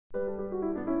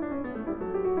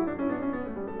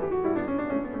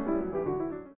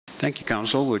Thank you,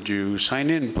 Council. Would you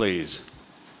sign in, please?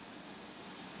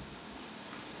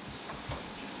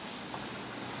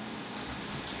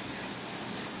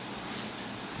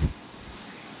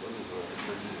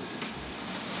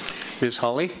 Ms.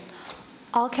 Hawley?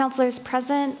 All councilors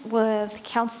present, with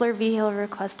Councilor Vigil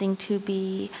requesting to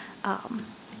be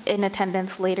in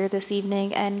attendance later this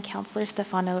evening, and Councilor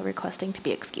Stefano requesting to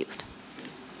be excused.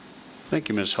 Thank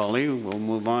you, Ms. Hawley. We'll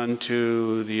move on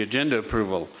to the agenda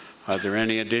approval. Are there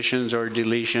any additions or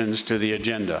deletions to the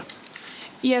agenda?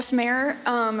 Yes, Mayor.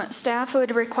 Staff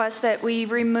would request that we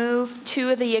remove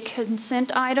 2 of the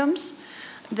consent items.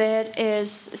 That is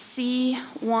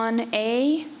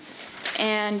C1A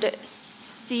and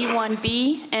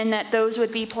C1B, and that those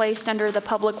would be placed under the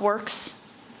Public Works.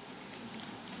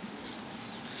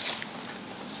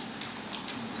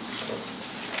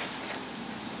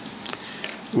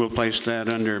 We'll place that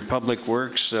under Public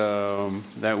Works.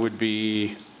 That would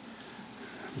be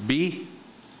B.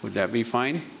 Would that be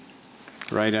fine?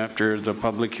 Right after the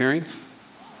public hearing?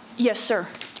 Yes, sir.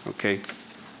 Okay.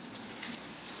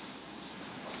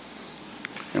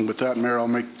 And with that, Mayor, I'll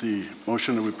make the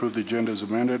motion that we approve the agenda as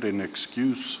amended and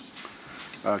excuse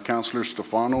Councilor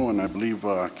Stefano, and I believe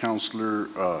Councilor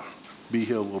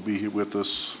Vigil will be here with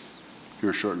us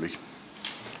here shortly.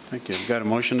 Thank you. I've got a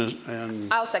motion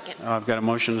and I'll second. I've got a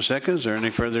motion and a second. Is there any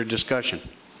further discussion?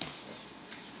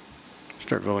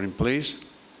 Start voting, please.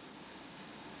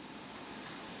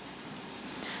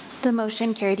 The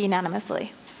motion carried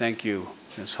unanimously. Thank you,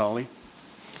 Ms. Hawley.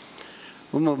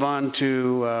 We'll move on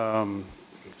to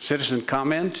citizen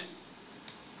comment.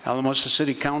 Alamosa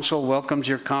City Council welcomes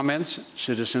your comments.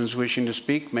 Citizens wishing to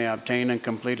speak may obtain and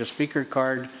complete a speaker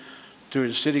card through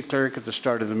the City Clerk at the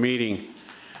start of the meeting.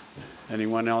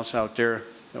 Anyone else out there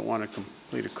that want to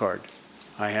complete a card?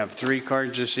 I have 3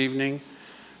 cards this evening.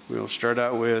 We'll start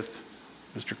out with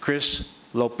Mr. Chris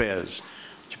Lopez.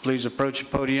 Would you please approach the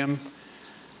podium?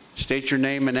 State your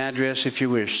name and address if you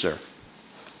wish, sir.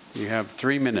 You have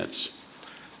 3 minutes.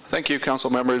 Thank you, council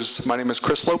members. My name is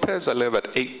Chris Lopez. I live at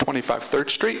 825 3rd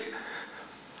Street.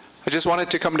 I just wanted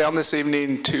to come down this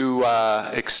evening to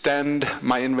extend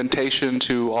my invitation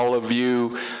to all of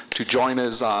you to join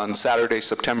us on Saturday,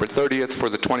 September 30th for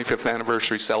the 25th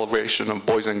anniversary celebration of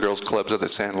Boys and Girls Clubs of the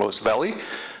San Luis Valley.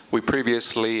 We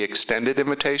previously extended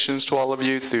invitations to all of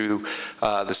you through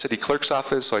the City Clerk's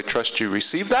office, so I trust you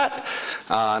received that.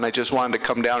 And I just wanted to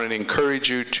come down and encourage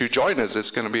you to join us.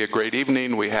 It's going to be a great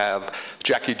evening. We have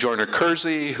Jackie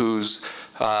Joyner-Kersey, who's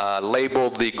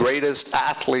labeled the greatest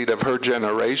athlete of her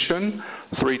generation,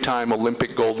 3-time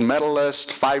Olympic gold medalist,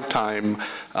 5-time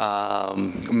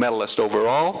medalist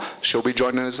overall. She'll be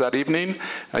joining us that evening.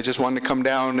 I just wanted to come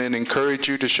down and encourage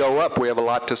you to show up. We have a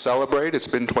lot to celebrate. It's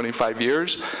been 25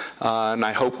 years, and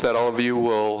I hope that all of you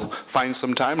will find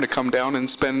some time to come down and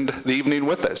spend the evening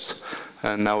with us.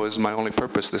 And that was my only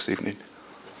purpose this evening.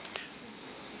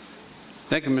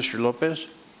 Thank you, Mr. Lopez.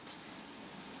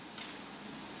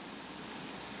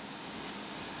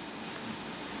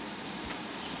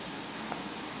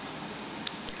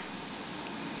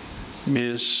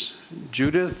 Ms.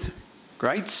 Judith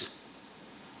Greitz.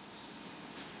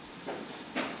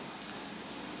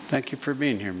 Thank you for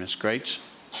being here, Ms. Greitz.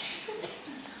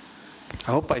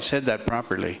 I hope I said that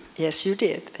properly. Yes, you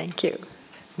did. Thank you.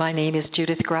 My name is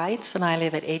Judith Greitz, and I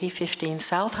live at 8015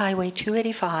 South Highway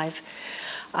 285.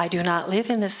 I do not live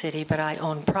in the city, but I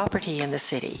own property in the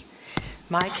city.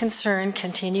 My concern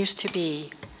continues to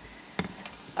be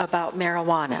about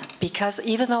marijuana, because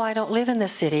even though I don't live in the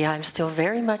city, I'm still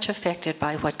very much affected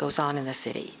by what goes on in the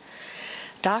city.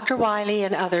 Dr. Wiley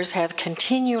and others have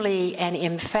continually and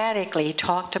emphatically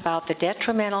talked about the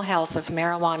detrimental health of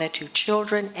marijuana to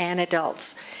children and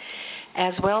adults,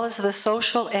 as well as the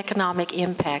social economic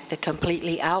impact that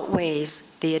completely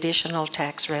outweighs the additional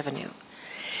tax revenue.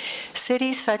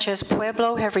 Cities such as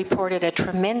Pueblo have reported a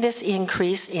tremendous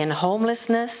increase in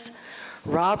homelessness,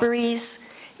 robberies,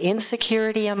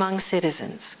 insecurity among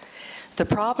citizens. The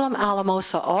problem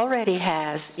Alamosa already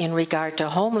has in regard to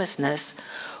homelessness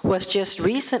was just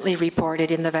recently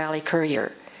reported in the Valley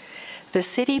Courier. The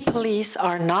city police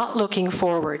are not looking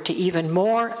forward to even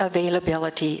more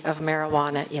availability of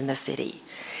marijuana in the city.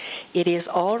 It is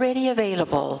already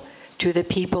available to the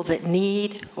people that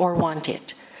need or want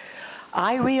it.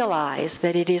 I realize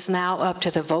that it is now up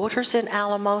to the voters in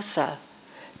Alamosa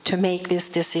to make this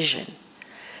decision.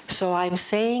 So I'm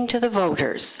saying to the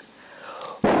voters,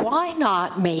 why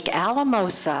not make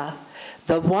Alamosa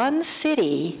the one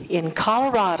city in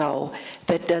Colorado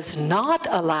that does not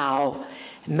allow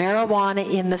marijuana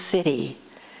in the city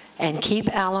and keep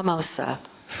Alamosa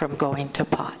from going to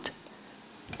pot?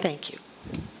 Thank you.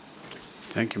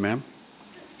 Thank you, ma'am.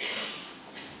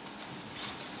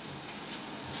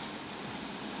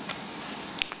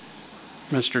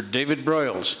 Mr. David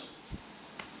Broyles.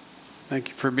 Thank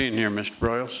you for being here, Mr.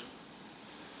 Broyles.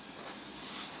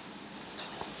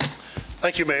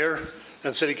 Thank you, Mayor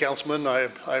and City Councilman. I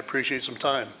appreciate some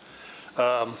time.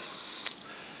 I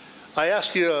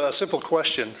ask you a simple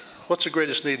question. What's the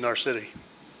greatest need in our city?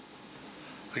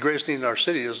 The greatest need in our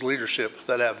city is leadership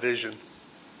that have vision.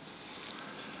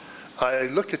 I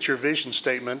looked at your vision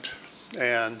statement,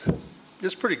 and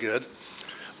it's pretty good.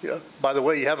 Yeah, by the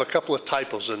way, you have a couple of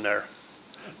typos in there.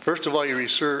 First of all, you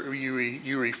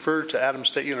refer to Adams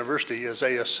State University as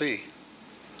ASC.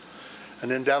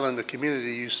 And then down in the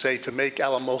community, you say to make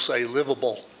Alamosa a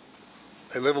livable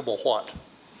what?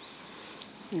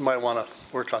 You might want to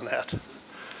work on that.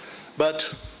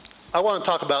 But I want to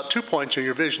talk about 2 points in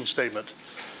your vision statement.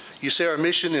 You say our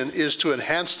mission is to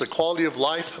enhance the quality of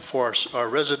life for our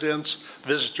residents,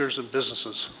 visitors, and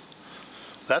businesses.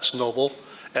 That's noble.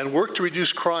 And work to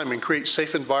reduce crime and create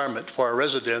safe environment for our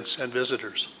residents and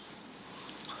visitors.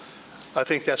 I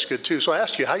think that's good too. So I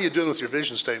ask you, how are you doing with your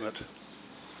vision statement?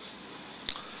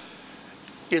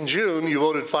 In June, you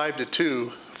voted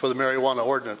 5-2 for the marijuana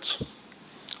ordinance.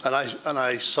 And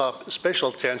I saw special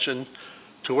attention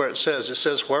to where it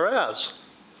says, whereas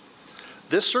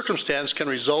this circumstance can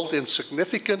result in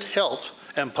significant health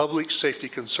and public safety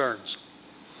concerns.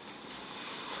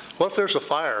 What if there's a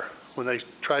fire when they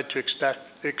tried to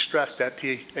extract that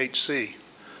THC?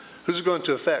 Who's it going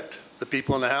to affect? The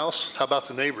people in the house? How about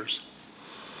the neighbors?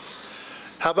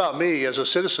 How about me as a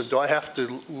citizen? Do I have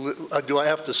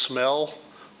to smell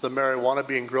the marijuana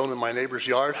being grown in my neighbor's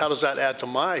yard? How does that add to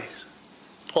my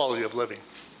quality of living?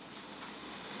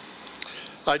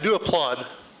 I do applaud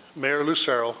Mayor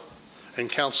Lucero and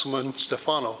Councilman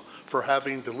Stefano for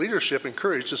having the leadership and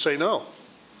courage to say no.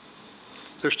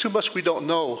 There's too much we don't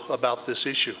know about this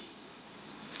issue.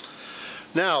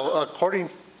 Now, according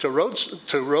to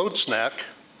RoadSnack,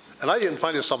 and I didn't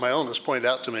find this on my own, this pointed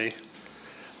out to me,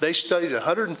 they studied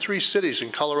 103 cities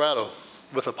in Colorado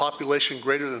with a population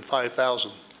greater than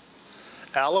 5,000.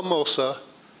 Alamosa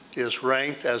is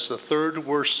ranked as the 3rd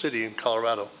worst city in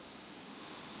Colorado.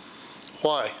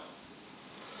 Why?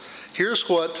 Here's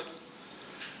what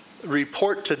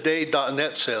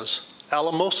reporttoday.net says.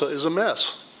 Alamosa is a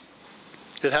mess.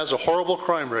 It has a horrible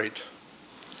crime rate.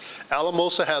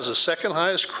 Alamosa has the 2nd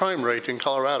highest crime rate in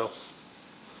Colorado.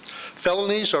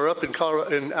 Felonies are up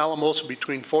in Alamosa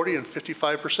between 40 and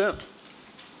 55%.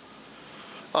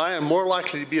 I am more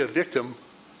likely to be a victim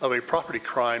of a property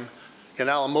crime in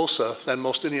Alamosa than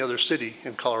most any other city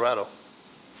in Colorado.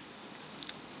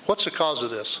 What's the cause of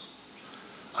this?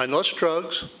 I know it's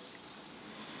drugs.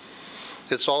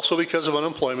 It's also because of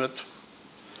unemployment.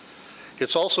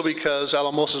 It's also because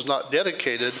Alamosa is not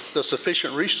dedicated the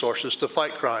sufficient resources to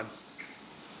fight crime.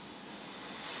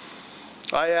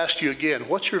 I ask you again,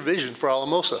 what's your vision for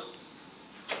Alamosa?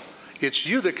 It's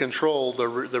you that control the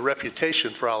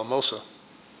reputation for Alamosa.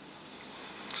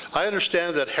 I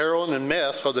understand that heroin and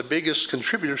meth are the biggest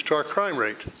contributors to our crime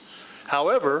rate.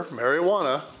 However,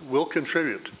 marijuana will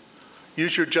contribute.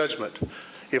 Use your judgment.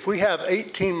 If we have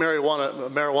 18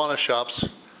 marijuana shops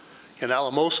in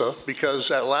Alamosa,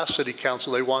 because at last City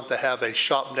Council they want to have a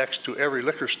shop next to every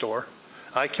liquor store,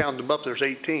 I count them up, there's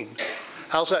 18.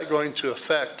 How's that going to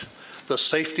affect the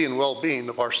safety and well-being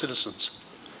of our citizens?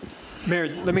 Mayor,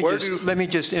 let me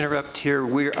just interrupt here.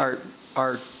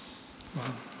 Our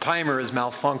timer is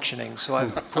malfunctioning, so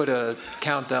I've put a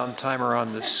countdown timer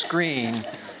on the screen,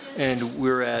 and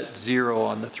we're at 0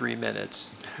 on the 3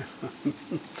 minutes.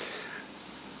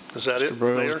 Is that it,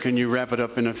 Broyles, Mayor? can you wrap it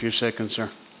up in a few seconds, sir?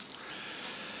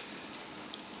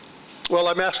 Well,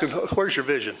 I'm asking, where's your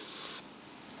vision?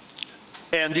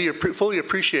 And do you fully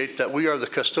appreciate that we are the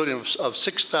custodian of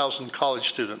 6,000 college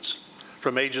students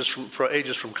from ages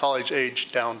from college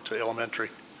age down to elementary?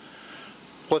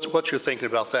 What's your thinking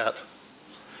about that?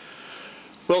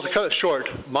 Well, to cut it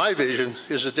short, my vision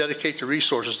is to dedicate the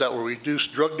resources that will reduce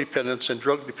drug dependence and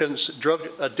drug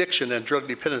addiction and drug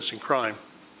dependence and crime.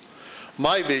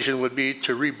 My vision would be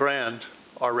to rebrand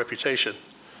our reputation.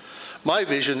 My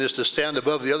vision is to stand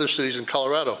above the other cities in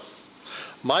Colorado.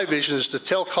 My vision is to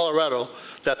tell Colorado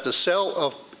that the sale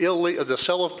of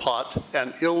pot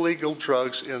and illegal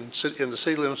drugs in the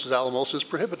city limits of Alamosa is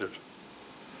prohibited.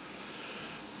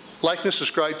 Like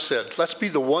Mrs. Greitz said, let's be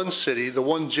the one city, the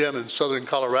one gem in southern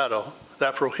Colorado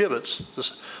that prohibits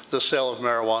the sale of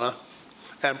marijuana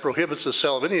and prohibits the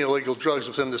sale of any illegal drugs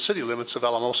within the city limits of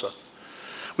Alamosa.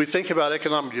 We think about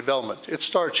economic development. It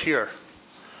starts here.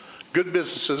 Good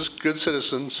businesses, good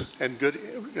citizens, and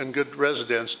good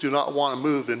residents do not want to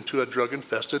move into a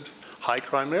drug-infested,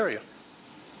 high-crime area.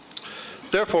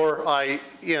 Therefore, I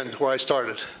end where I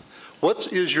started.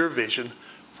 What is your vision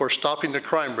for stopping the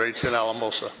crime rate in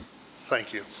Alamosa.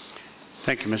 Thank you.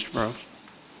 Thank you, Mr. Burrows.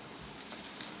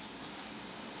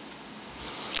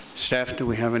 Staff, do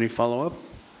we have any follow-up?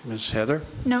 Ms. Heather?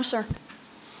 No, sir.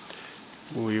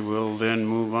 We will then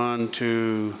move on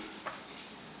to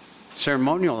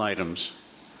ceremonial items.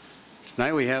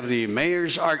 Tonight we have the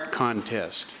Mayor's Art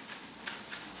Contest.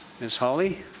 Ms.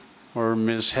 Holly or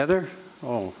Ms. Heather?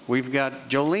 Oh, we've got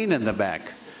Jolene in the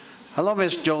back. Hello,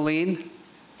 Miss Jolene.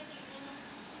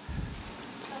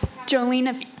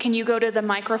 Jolene, can you go to the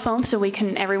microphone so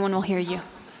everyone will hear you?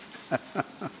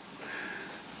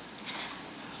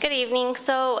 Good evening.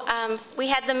 So we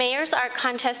had the Mayor's Art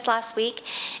Contest last week,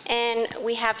 and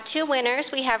we have two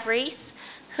winners. We have Reese,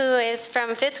 who is from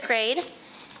 5th grade,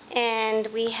 and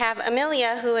we have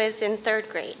Amelia, who is in 3rd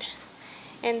grade.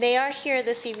 And they are here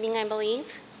this evening, I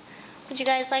believe. Would you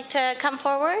guys like to come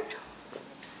forward?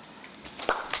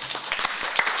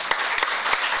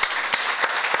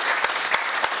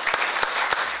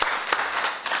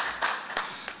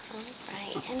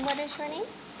 And what is your name?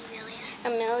 Amelia.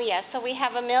 Amelia. So we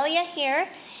have Amelia here,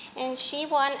 and she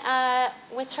won,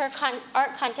 with her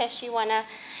art contest, she won a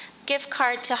gift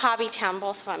card to Hobbytown.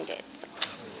 Both of them did. So.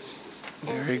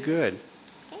 Very good.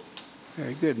 Okay.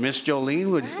 Very good. Miss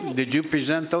Jolene, did you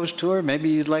present those to her? Maybe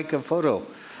you'd like a photo.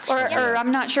 Or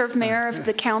I'm not sure if Mayor, if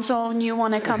the council, you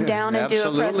want to come down and do a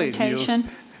presentation.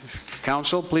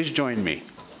 Council, please join me.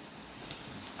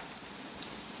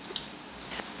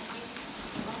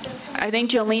 I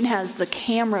think Jolene has the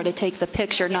camera to take the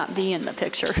picture, not be in the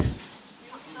picture.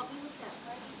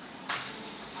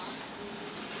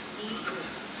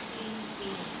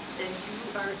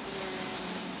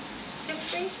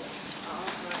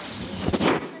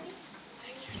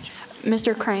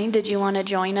 Mr. Crane, did you want to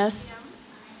join us?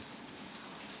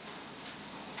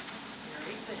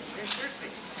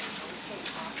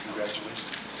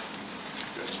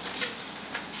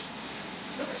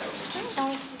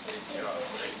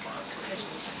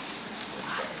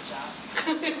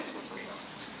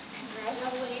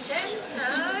 Congratulations.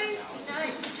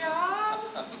 Nice job.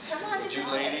 Come on. Would you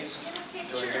ladies get a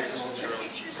picture?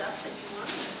 Pictures up if you want.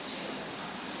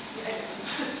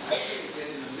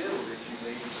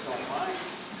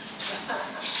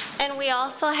 And we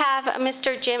also have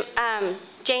Mr.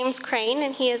 James Crane,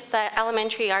 and he is the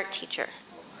elementary art teacher.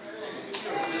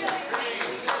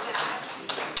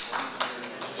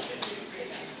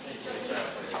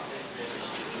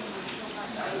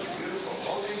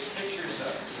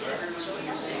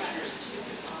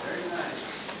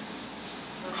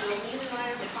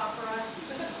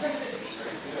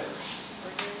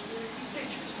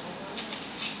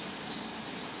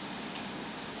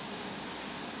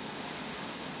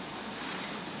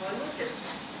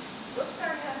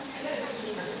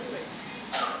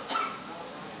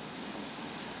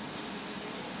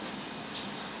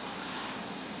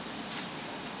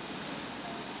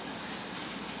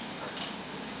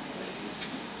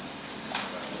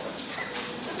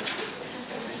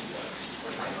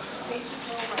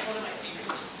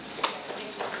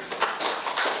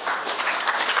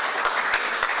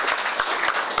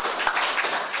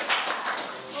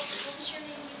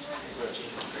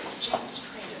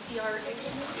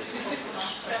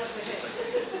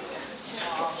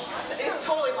 It's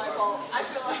totally my fault. I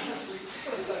feel like.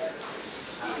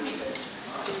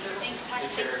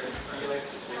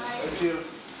 Thank you.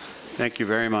 Thank you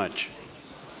very much.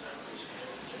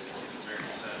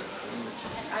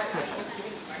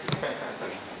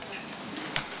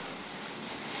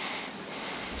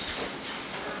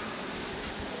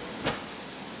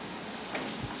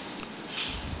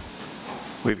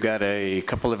 We've got a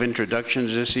couple of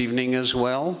introductions this evening as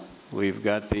well. We've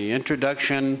got the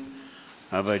introduction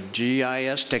of a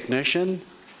GIS technician,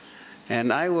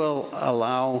 and I will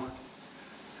allow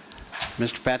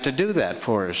Mr. Pat to do that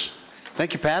for us.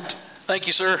 Thank you, Pat. Thank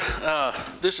you, sir.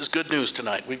 This is good news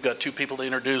tonight. We've got two people to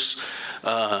introduce,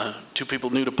 two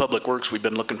people new to Public Works. We've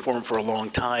been looking for them for a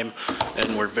long time,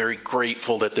 and we're very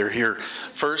grateful that they're here.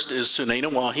 First is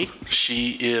Sunayna Wahi.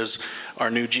 She is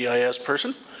our new GIS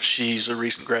person. She's a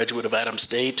recent graduate of Adams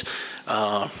State.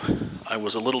 I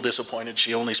was a little disappointed.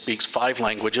 She only speaks 5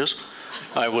 languages.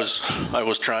 I was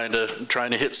trying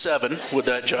to hit 7 with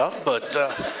that job, but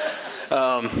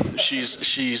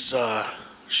she's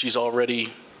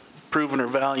already proven her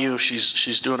value.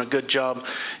 She's doing a good job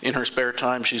in her spare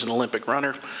time. She's an Olympic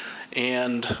runner,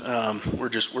 and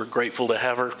we're grateful to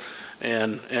have her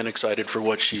and excited for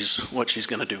what she's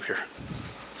going to do here.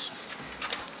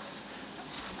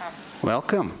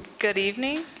 Welcome. Good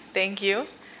evening. Thank you.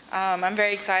 I'm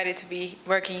very excited to be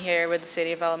working here with the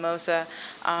City of Alamosa.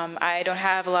 I don't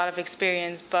have a lot of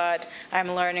experience, but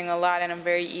I'm learning a lot and I'm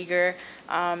very eager,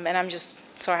 and I'm just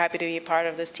so happy to be a part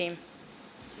of this team.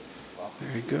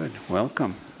 Very good.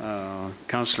 Welcome.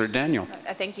 Councillor Daniel.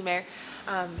 Thank you, Mayor.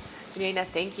 Sunayna,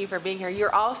 thank you for being here.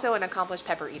 You're also an accomplished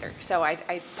pepper eater, so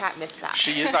Pat missed that.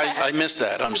 I missed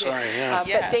that. I'm sorry. Yeah.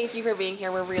 But thank you for being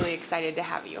here. We're really excited to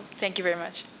have you. Thank you very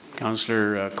much.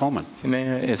 Councillor Coleman.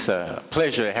 Sunayna, it's a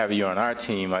pleasure to have you on our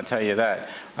team. I tell you that.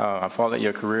 I followed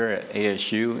your career at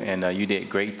ASU, and you did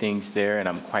great things there, and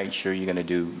I'm quite sure you're going to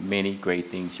do many great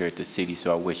things here at the city,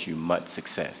 so I wish you much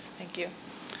success. Thank you.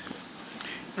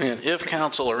 And if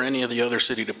council or any of the other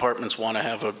city departments want to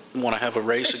have a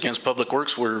race against Public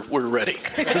Works, we're ready.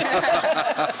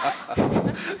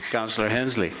 Councillor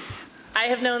Hensley. I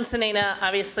have known Sunayna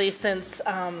obviously since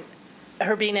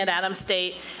her being at Adams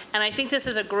State, and I think this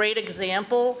is a great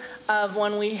example of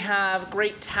when we have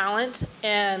great talent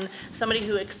and somebody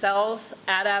who excels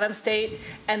at Adams State,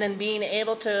 and then being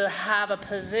able to have a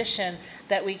position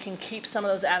that we can keep some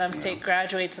of those Adams State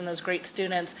graduates and those great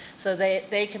students so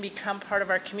they can become part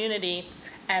of our community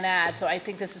and add. So I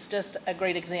think this is just a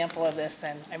great example of this,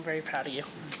 and I'm very proud of you.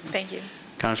 Thank you.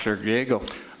 Councillor Diego.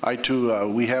 I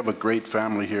too, we have a great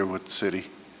family here with the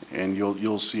city, and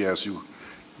you'll see as you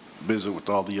visit with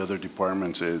all the other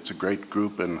departments. It's a great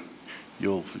group, and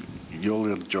you'll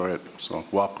enjoy it. So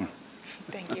welcome.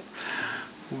 Thank you.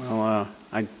 Well,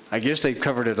 I guess they've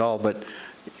covered it all, but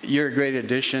you're a great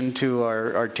addition to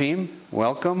our team.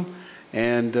 Welcome.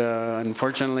 And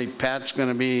unfortunately, Pat's going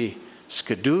to be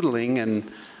skedoodling, and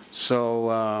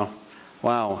so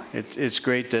wow, it's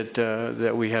great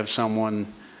that we have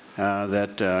someone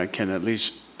that can at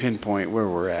least pinpoint where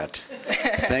we're at.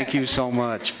 Thank you so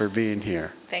much for being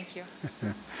here. Thank you.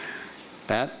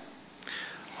 Pat?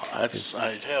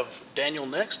 I'd have Daniel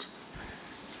next.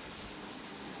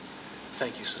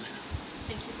 Thank you, Sunayna.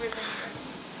 Thank you for being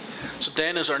here. So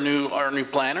Dan is our new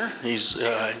planner. He's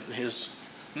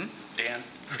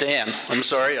Dan. I'm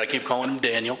sorry, I keep calling him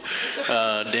Daniel.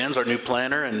 Dan's our new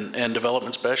planner and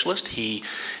development specialist. He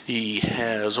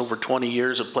has over 20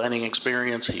 years of planning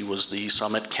experience. He was the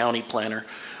Summit County planner,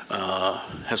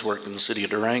 has worked in the city of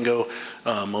Durango.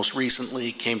 Most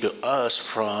recently came to us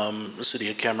from the city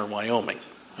of Cameron, Wyoming.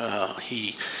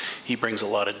 He brings a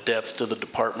lot of depth to the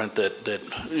department that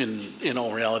in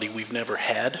all reality we've never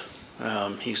had.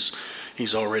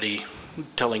 He's already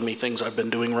telling me things I've been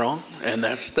doing wrong, and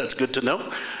that's good to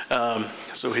know.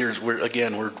 So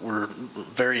we're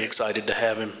very excited to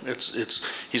have him.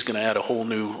 He's going to add a whole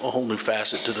new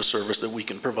facet to the service that we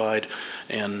can provide,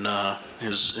 and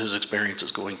his experience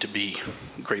is going to be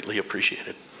greatly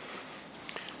appreciated.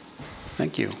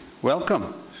 Thank you.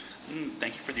 Welcome.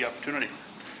 Thank you for the opportunity.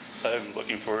 I'm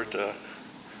looking forward to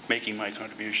making my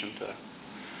contribution to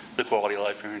the quality of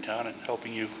life here in town and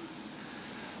helping you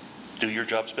do your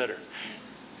jobs better.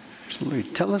 Absolutely.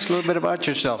 Tell us a little bit about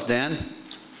yourself, Dan.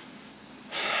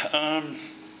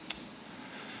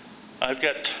 I've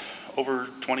got over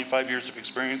 25 years of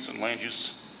experience in land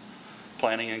use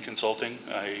planning and consulting.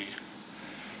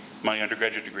 My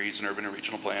undergraduate degree is in urban and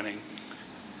regional planning,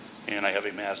 and I have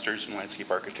a master's in landscape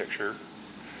architecture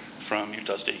from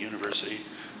Utah State University.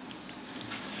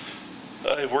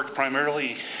 I've worked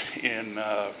primarily in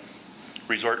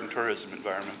resort and tourism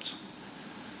environments,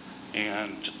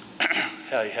 and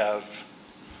I have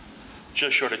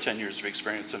just short of 10 years of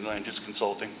experience in land use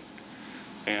consulting,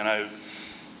 and I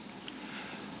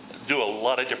do a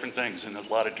lot of different things in a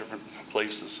lot of different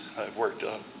places. I've worked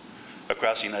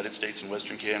across the United States and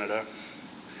Western Canada,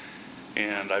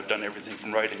 and I've done everything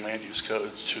from writing land use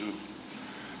codes to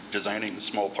designing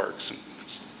small parks and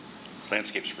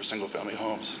landscapes for single-family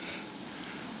homes.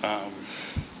 I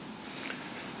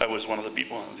was one of the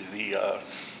people on the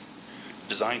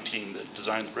design team that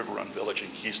designed the River Run Village in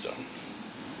Keystone.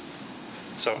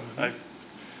 So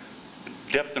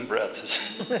depth and breadth is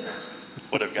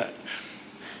what I've got.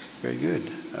 Very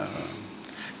good.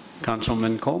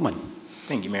 Councilman Coleman.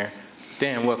 Thank you, Mayor.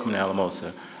 Dan, welcome to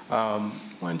Alamosa.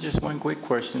 Just one quick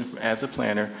question as a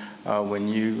planner. When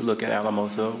you look at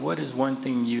Alamosa, what is one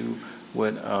thing you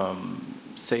would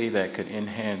say that could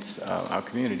enhance our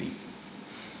community?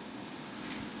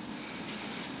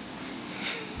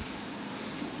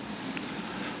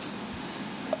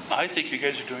 I think you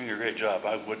guys are doing a great job.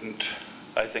 I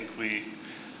think we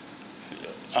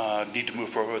need to move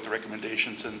forward with the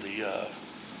recommendations in the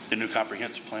new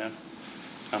comprehensive plan.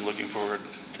 I'm looking forward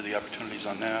to the opportunities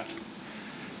on that.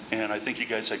 And I think you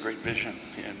guys had great vision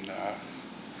in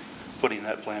putting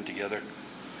that plan together.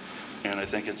 And I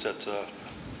think it sets a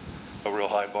real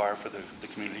high bar for the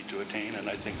community to attain. And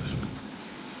I think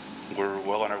we're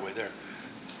well on our way there.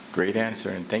 Great answer,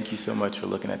 and thank you so much for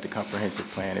looking at the comprehensive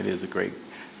plan. It is a great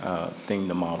thing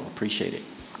to model. Appreciate it.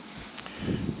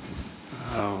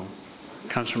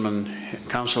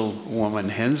 Councilwoman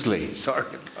Hensley, sorry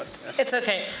about that. It's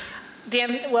okay.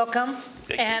 Dan, welcome.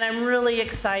 And I'm really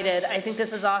excited. I think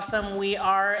this is awesome. We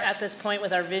are at this point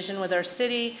with our vision with our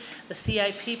city, the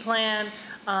CIP plan,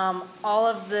 all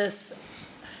of this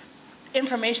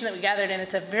information that we gathered, and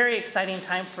it's a very exciting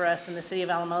time for us in the city of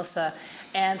Alamosa.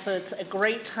 And so it's a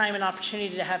great time and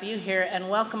opportunity to have you here, and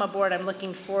welcome aboard. I'm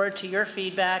looking forward to your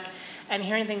feedback and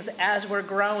hearing things as we're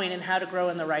growing and how to grow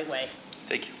in the right way.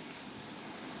 Thank you.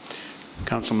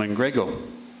 Councilman Grego.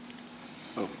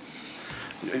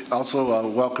 Also,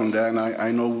 welcome, Dan.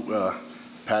 I know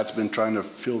Pat's been trying to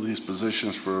fill these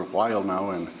positions for a while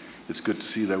now, and it's good to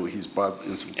see that he's brought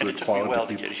in some good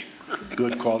quality people,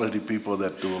 good quality people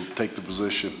that will take the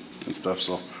position and stuff.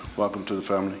 So, welcome to the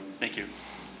family. Thank you.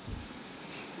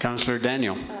 Councilor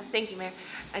Daniel. Thank you, Mayor.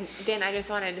 And Dan, I just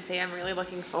wanted to say I'm really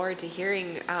looking forward to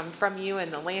hearing from you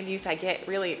and the land use. I get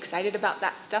really excited about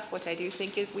that stuff, which I do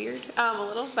think is weird a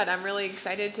little, but I'm really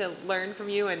excited to learn from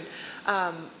you and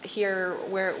hear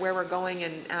where we're going,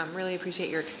 and really appreciate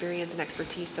your experience and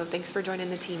expertise. So thanks for joining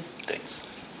the team. Thanks.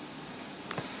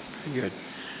 Very good.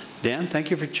 Dan, thank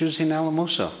you for choosing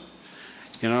Alamosa.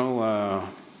 You know,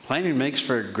 planning makes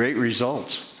for great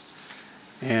results.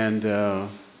 And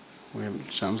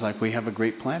it sounds like we have a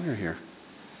great planner here.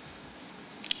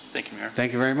 Thank you, Mayor.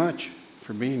 Thank you very much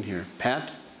for being here.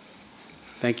 Pat,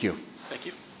 thank you. Thank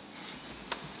you.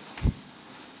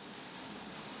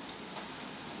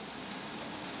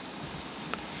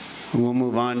 We'll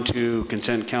move on to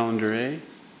consent calendar A.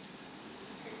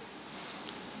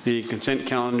 The consent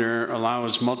calendar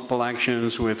allows multiple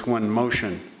actions with one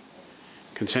motion.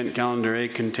 Consent calendar A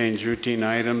contains routine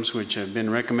items which have been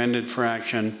recommended for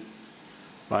action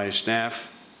by staff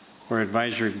or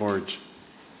advisory boards.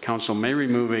 Council may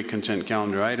remove a consent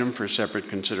calendar item for separate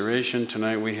consideration.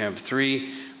 Tonight we have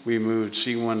 3. We moved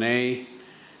C1A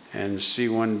and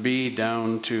C1B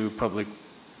down to Public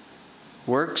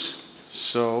Works.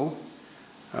 So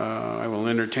I will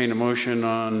entertain a motion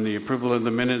on the approval of the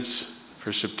minutes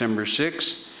for September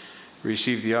 6th,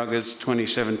 receive the August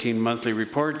 2017 monthly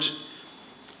reports,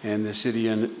 and the city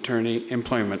attorney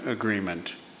employment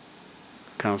agreement.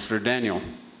 Councilor Daniel.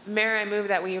 Mayor, I move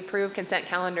that we approve consent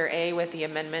calendar A with the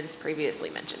amendments previously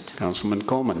mentioned. Councilman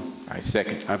Coleman. I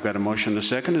second. I've got a motion to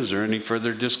second. Is there any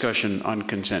further discussion on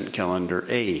consent calendar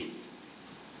A?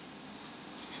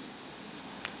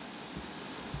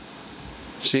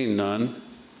 Seeing none,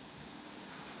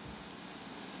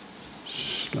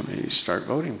 let me start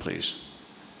voting, please.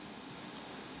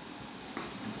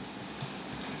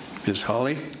 Ms.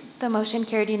 Hawley? The motion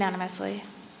carried unanimously.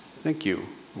 Thank you.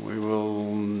 We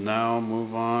will now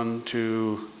move on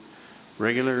to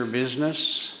regular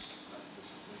business.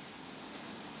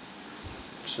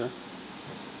 Sir?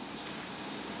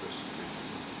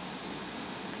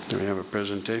 Do we have a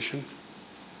presentation?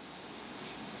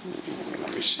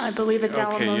 Let me see. I believe it's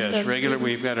Alamosa. Okay, yes, regular.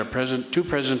 Students. We've got two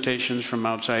presentations from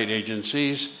outside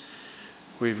agencies.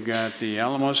 We've got the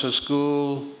Alamosa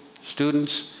School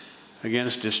Students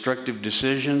Against Destructive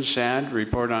Decisions, SAD,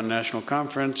 report on national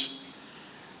conference,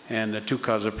 and the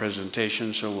Tukaza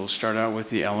presentation. So we'll start out with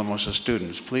the Alamosa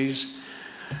students. Please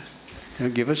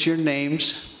give us your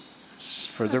names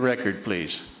for the record,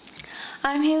 please.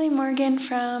 I'm Haley Morgan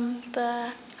from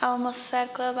the Alamosa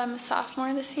SAD Club. I'm a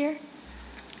sophomore this year.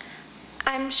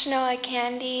 I'm Shanoa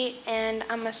Candy, and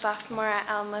I'm a sophomore at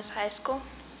Alamosa High School.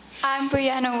 I'm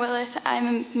Brianna Willis. I'm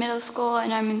in middle school,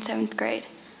 and I'm in 7th grade.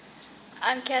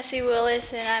 I'm Cassie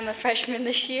Willis, and I'm a freshman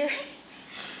this year.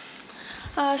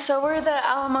 So we're the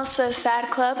Alamosa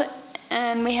SAD Club,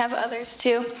 and we have others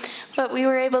too. But we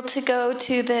were able to go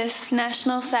to this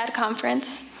national SAD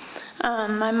conference.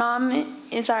 My mom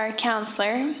is our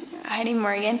counselor, Heidi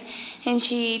Morgan, and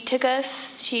she took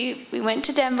us. We went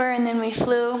to Denver, and then we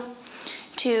flew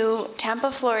to Tampa,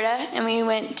 Florida, and we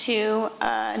went to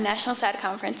a national SAD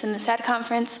conference. And the SAD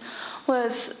conference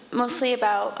was mostly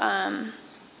about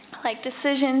like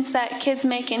decisions that kids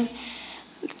make and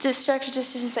destructive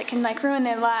decisions that can like ruin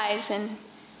their lives. And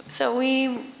so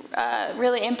we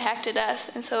really impacted us.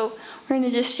 And so we're going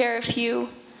to just share a few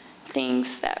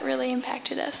things that really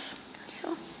impacted us.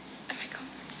 So.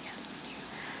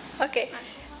 Okay.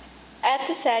 At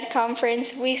the SAD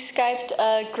conference, we Skyped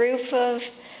a group of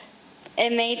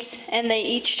inmates, and they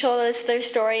each told us their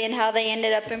story and how they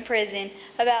ended up in prison.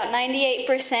 About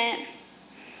 98%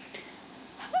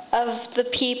 of the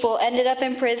people ended up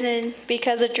in prison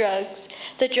because of drugs.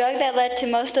 The drug that led to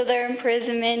most of their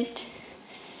imprisonment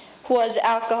was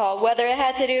alcohol, whether it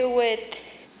had to do with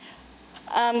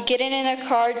getting in a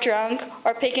car drunk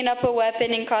or picking up a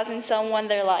weapon and causing someone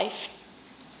their life.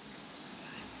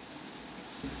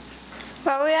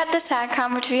 While we were at the SAD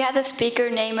conference, we had the speaker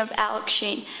name of Alex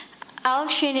Sheen.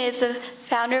 Alex Sheen is the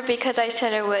founder of Because I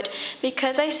Said I Would.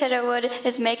 Because I Said I Would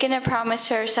is making a promise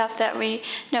to herself that we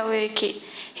know we would keep.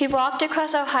 He walked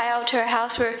across Ohio to her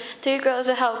house where 3 girls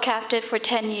were held captive for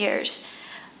 10 years.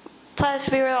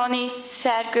 Plus, we were the only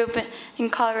SAD group in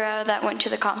Colorado that went to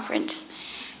the conference.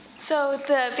 So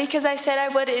the Because I Said I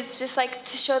Would is just like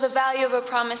to show the value of a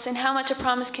promise and how much a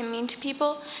promise can mean to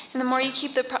people. And the more you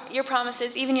keep your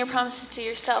promises, even your promises to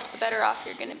yourself, the better off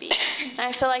you're going to be. And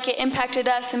I feel like it impacted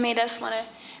us and made us want to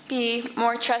be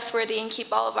more trustworthy and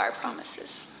keep all of our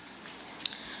promises.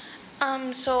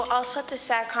 So also at the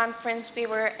SAD conference, we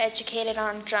were educated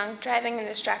on drunk driving and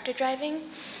distracted driving.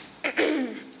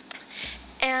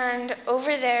 And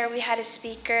over there, we had a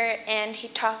speaker, and he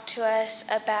talked to us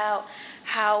about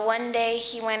how one day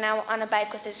he went out on a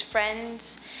bike with his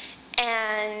friends,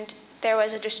 and there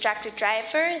was a distracted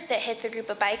driver that hit the group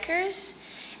of bikers.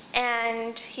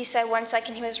 And he said 1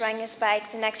 second he was riding his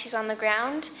bike, the next he's on the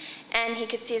ground, and he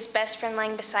could see his best friend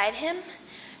lying beside him.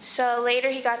 So later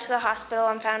he got to the hospital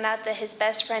and found out that his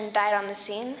best friend died on the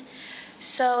scene.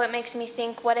 So it makes me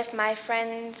think, what if my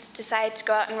friends decide to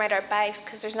go out and ride our bikes,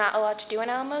 because there's not a lot to do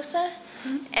in Alamosa?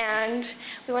 And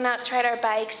we went out to ride our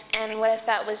bikes, and what if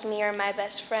that was me or my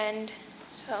best friend?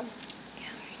 So,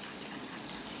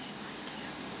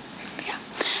 yeah.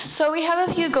 So we have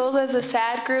a few goals as a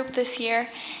SAD group this year,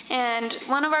 and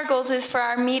one of our goals is for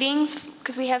our meetings,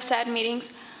 because we have SAD meetings.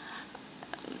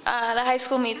 The high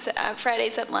school meets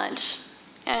Fridays at lunch,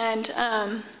 and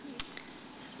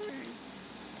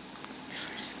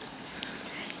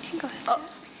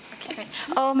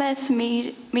OMS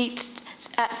meets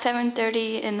at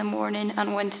 7:30 in the morning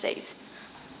on Wednesdays.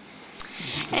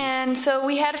 And so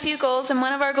we had a few goals, and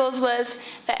one of our goals was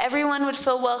that everyone would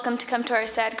feel welcome to come to our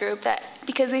SAD group,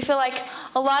 because we feel like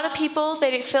a lot of people,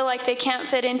 they feel like they can't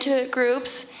fit into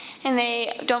groups and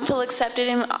they don't feel accepted,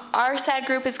 and our SAD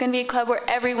group is going to be a club where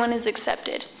everyone is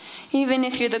accepted, even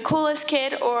if you're the coolest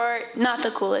kid or not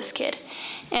the coolest kid.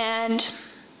 And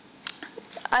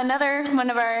another one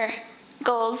of our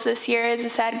goals this year as a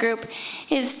SAD group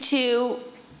is to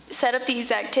set up these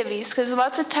activities, because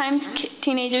lots of times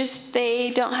teenagers,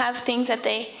 they don't have things that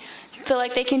they feel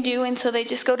like they can do, and so they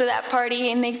just go to that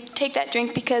party and they take that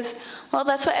drink because, well,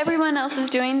 that's what everyone else is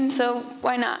doing, so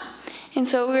why not? And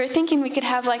so we were thinking we could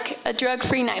have like a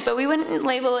drug-free night, but we wouldn't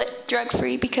label it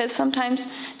drug-free because sometimes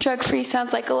drug-free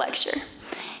sounds like a lecture.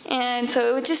 And so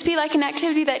it would just be like an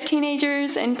activity that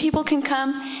teenagers and people can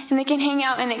come and they can hang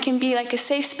out, and it can be like a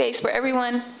safe space where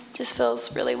everyone just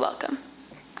feels really welcome.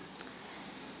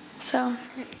 So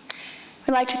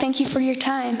we'd like to thank you for your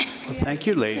time. Well, thank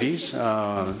you, ladies.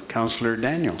 Councilor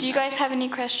Daniel. Do you guys have any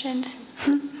questions?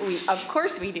 Of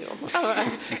course we do.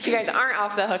 You guys aren't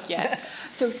off the hook yet.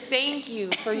 So thank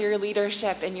you for your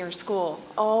leadership in your school.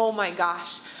 Oh my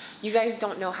gosh. You guys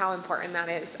don't know how important that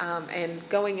is, and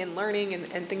going and learning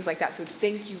and things like that. So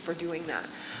thank you for doing that.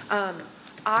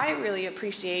 I really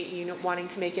appreciate you wanting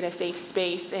to make it a safe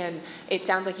space, and it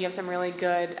sounds like you have some really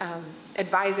good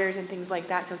advisors and things like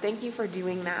that. So thank you for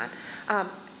doing that.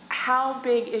 How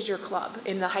big is your club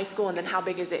in the high school, and then how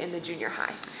big is it in the junior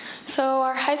high? So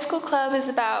our high school club is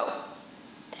about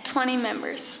 20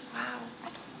 members. Wow.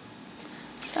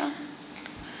 So.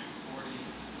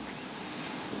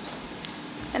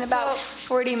 And about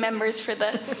 40 members for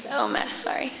the OMS,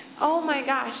 sorry. Oh my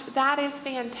gosh, that is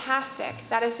fantastic.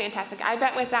 That is fantastic. I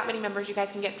bet with that many members, you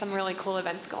guys can get some really cool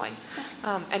events going.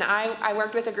 And I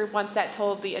worked with a group once that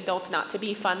told the adults not to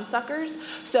be fun suckers.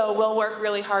 So we'll work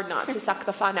really hard not to suck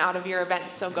the fun out of your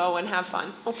events. So go and have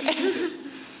fun. Okay.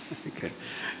 Okay.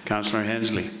 Councilor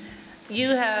Hensley.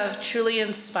 You have truly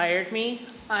inspired me.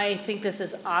 I think this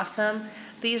is awesome.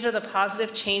 These are the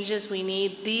positive changes we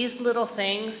need. These little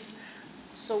things.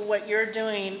 So what you're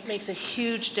doing makes a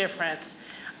huge difference.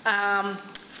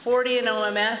 40 in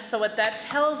OMS, so what that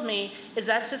tells me is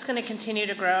that's just going to continue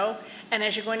to grow, and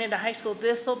as you're going into high school,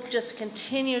 this will just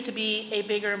continue to be a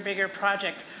bigger and bigger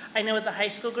project. I know with the high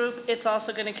school group, it's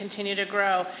also going to continue to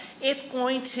grow. It's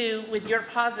going to, with your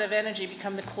positive energy,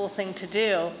 become the cool thing to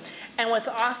do. And what's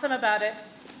awesome about it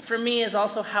for me is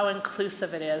also how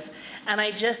inclusive it is. And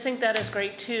I just think that is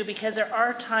great too, because there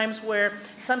are times where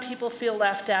some people feel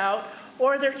left out,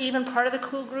 or they're even part of the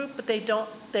cool group, but they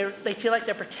feel like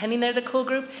they're pretending they're the cool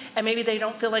group, and maybe they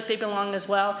don't feel like they belong as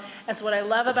well. And so what I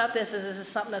love about this is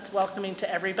something that's welcoming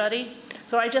to everybody.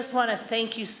 So I just want to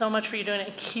thank you so much for you doing it,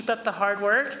 and keep up the hard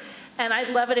work. And I'd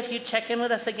love it if you check in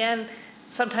with us again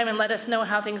sometime and let us know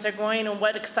how things are going and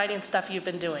what exciting stuff you've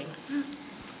been doing.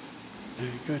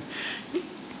 Very good.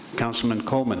 Councilman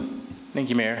Coleman. Thank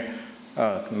you, Mayor.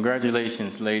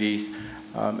 Congratulations, ladies.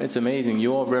 It's amazing.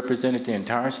 You all represented the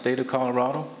entire state of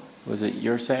Colorado. Was it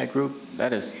your SAD group?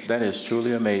 That is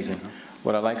truly amazing.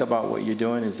 What I like about what you're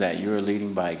doing is that you're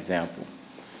leading by example.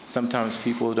 Sometimes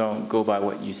people don't go by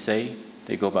what you say,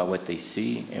 they go by what they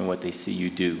see and what they see you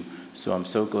do. So I'm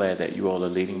so glad that you all are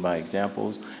leading by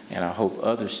examples, and I hope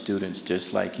other students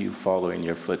just like you follow in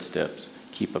your footsteps.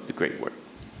 Keep up the great work.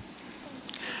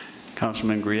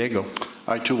 Councilman Griego.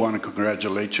 I too want to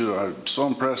congratulate you. I'm so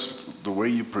impressed the way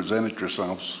you presented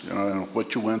yourselves, you know, and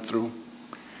what you went through,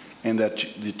 and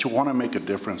that you want to make a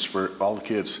difference for all the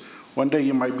kids. One day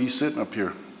you might be sitting up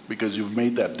here because you've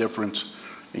made that difference,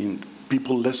 and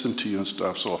people listen to you and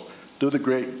stuff. So do the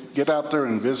great, get out there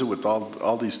and visit with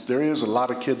all these. There is a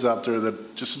lot of kids out there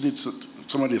that just need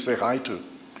somebody to say hi to.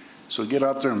 So get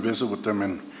out there and visit with them,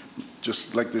 and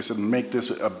just like they said, make this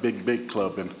a big, big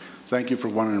club. And thank you for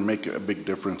wanting to make a big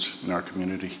difference in our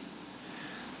community.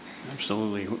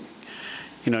 Absolutely.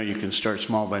 You know, you can start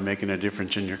small by making a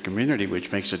difference in your community,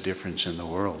 which makes a difference in the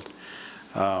world.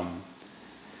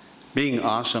 Being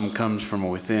awesome comes from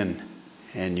within,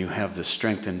 and you have the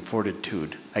strength and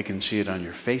fortitude. I can see it on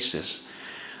your faces.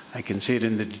 I can see it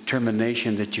in the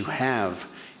determination that you have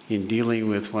in dealing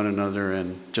with one another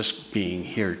and just being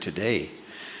here today.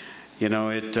 You know,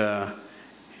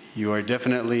 you are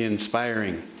definitely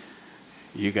inspiring.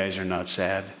 You guys are not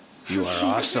sad. You are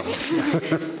awesome.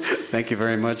 Thank you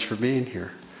very much for being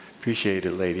here. Appreciate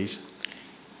it, ladies.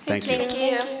 Thank you. Thank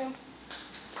you.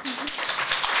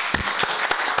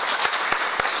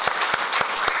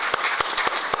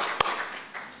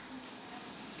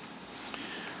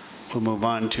 We'll move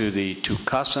on to the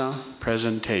Tukasa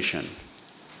presentation.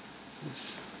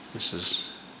 This is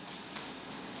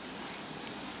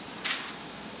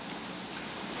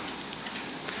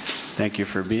thank you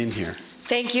for being here.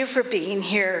 Thank you for being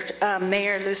here,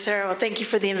 Mayor Lucero. Thank you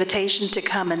for the invitation to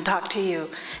come and talk to you.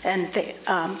 And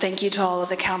thank you to all of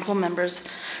the council members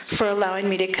for allowing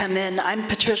me to come in. I'm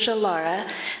Patricia Lara.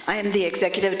 I am the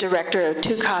Executive Director of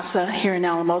Tukasa here in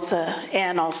Alamosa,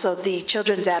 and also the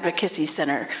Children's Advocacy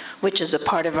Center, which is a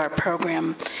part of our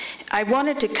program. I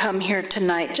wanted to come here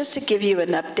tonight just to give you an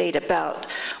update about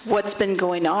what's been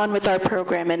going on with our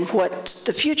program and what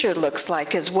the future looks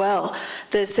like as well.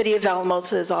 The City of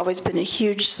Alamosa has always been a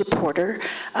huge supporter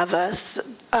of us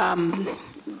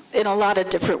in a lot of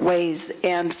different ways,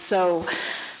 and so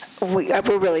we're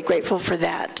really grateful for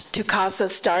that. Tukasa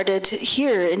started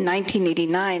here in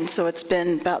 1989, so it's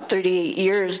been about 38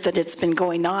 years that it's been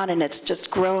going on, and it's just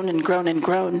grown and grown and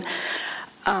grown.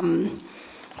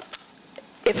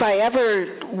 If I ever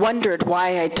wondered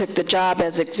why I took the job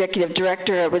as executive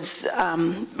director, I was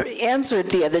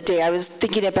answered the other day. I was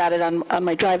thinking about it on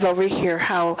my drive over here,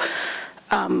 how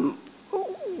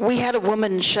we had a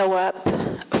woman show up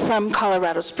from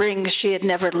Colorado Springs. She had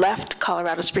never left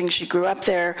Colorado Springs. She grew up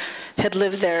there, had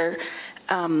lived there,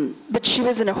 but she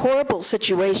was in a horrible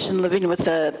situation living with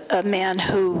a man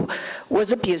who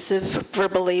was abusive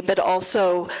verbally, but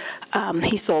also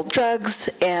he sold drugs,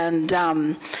 and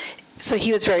so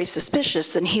he was very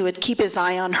suspicious, and he would keep his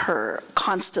eye on her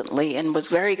constantly and was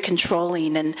very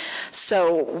controlling. And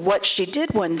so what she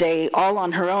did one day, all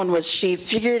on her own, was she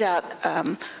figured out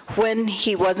when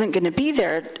he wasn't going to be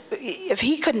there, if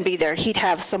he couldn't be there, he'd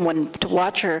have someone to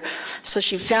watch her. So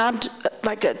she found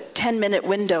like a 10-minute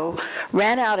window,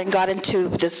 ran out and got into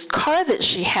this car that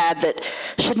she had that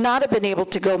should not have been able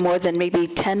to go more than maybe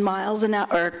 10 miles an hour,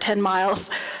 or 10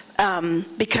 miles,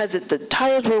 because the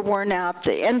tires were worn out,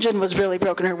 the engine was really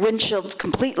broken, her windshield's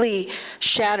completely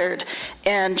shattered,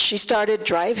 and she started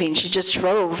driving. She just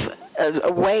drove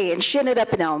away, and she ended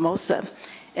up in Alamosa.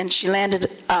 And she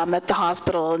landed at the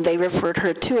hospital, and they referred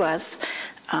her to us.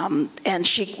 And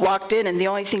she walked in, and the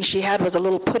only thing she had was a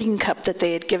little pudding cup that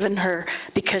they had given her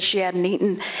because she hadn't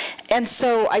eaten. And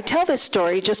so I tell this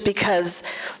story just because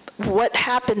what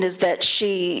happened is that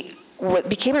she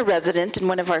became a resident in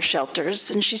one of our shelters,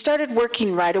 and she started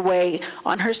working right away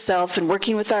on herself and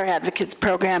working with our advocates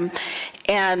program,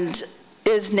 and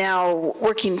is now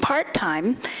working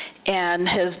part-time and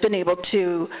has been able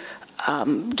to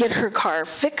get her car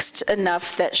fixed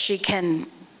enough that she can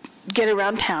get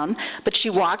around town, but she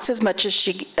walks as much as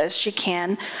she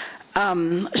can.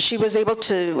 She was able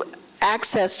to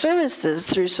access services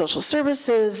through social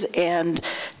services and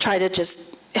try to just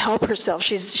help herself.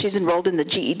 She's enrolled in the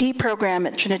GED program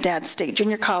at Trinidad State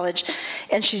Junior College,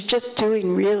 and she's just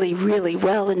doing really, really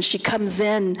well. And she comes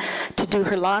in to do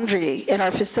her laundry in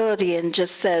our facility and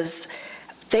just says,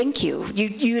 thank you.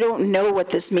 You don't know what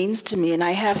this means to me, and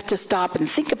I have to stop and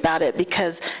think about it,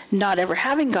 because not ever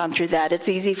having gone through that, it's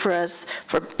easy for us,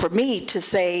 for me to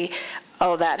say,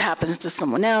 oh, that happens to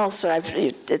someone else, or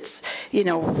it's, you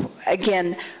know,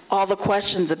 again, all the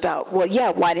questions about, well, yeah,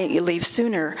 why didn't you leave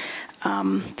sooner?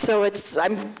 So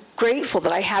I'm grateful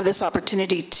that I have this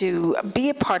opportunity to be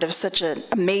a part of such an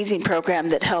amazing program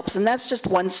that helps, and that's just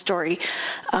one story.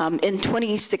 In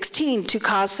 2016,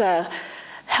 TUCASA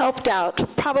helped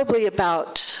out probably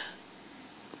about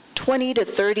 20 to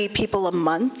 30 people a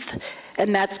month,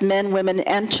 and that's men, women,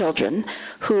 and children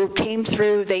who came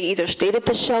through. They either stayed at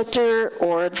the shelter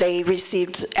or they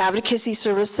received advocacy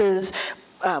services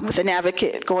with an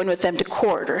advocate going with them to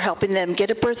court or helping them get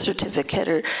a birth certificate.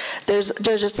 Or there's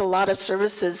just a lot of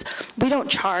services. We don't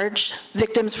charge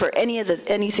victims for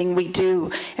anything we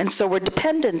do, and so we're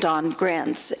dependent on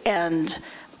grants and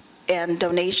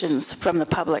donations from the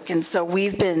public. And so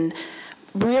we've been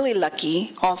really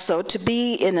lucky also to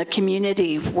be in a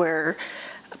community where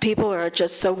people are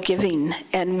just so giving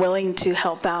and willing to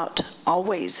help out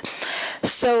always.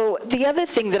 So the other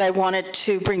thing that I wanted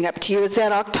to bring up to you is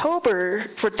that October,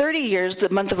 for 30 years, the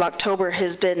month of October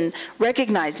has been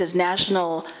recognized as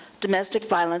National Domestic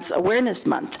Violence Awareness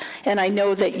Month. And I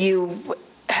know that you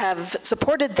have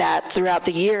supported that throughout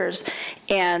the years.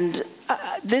 And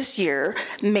this year,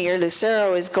 Mayor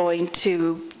Lucero is going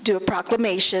to do a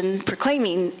proclamation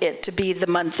proclaiming it to be the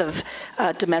month of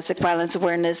domestic violence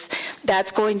awareness.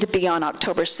 That's going to be on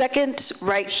October 2nd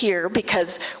right here,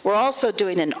 because we're also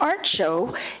doing an art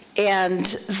show, and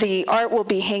the art will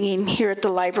be hanging here at the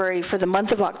library for the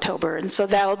month of October. And so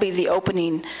that'll be the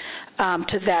opening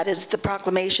to that, is the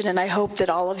proclamation, and I hope that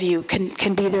all of you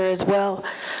can be there as well.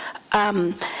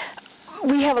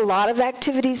 We have a lot of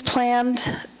activities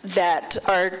planned that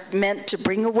are meant to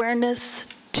bring awareness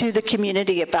to the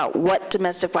community about what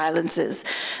domestic violence is.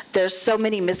 There's so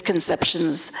many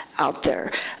misconceptions out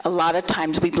there. A lot of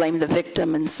times we blame the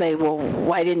victim and say, well,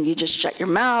 why didn't you just shut your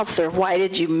mouth? Or why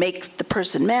did you make the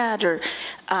person mad? Or,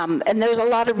 and there's a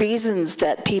lot of reasons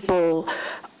that people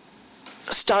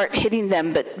start hitting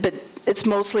them, but it's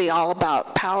mostly all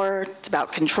about power, it's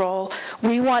about control.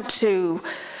 We want to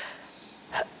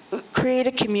create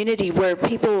a community where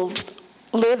people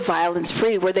live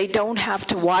violence-free, where they don't have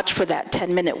to watch for that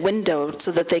 10-minute window so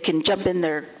that they can jump in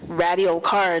their ratty old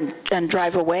car and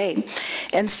drive away.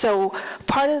 And so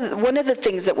one of the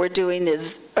things that we're doing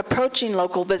is approaching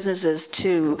local businesses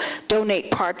to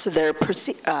donate parts of their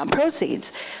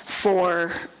proceeds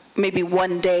for maybe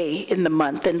one day in the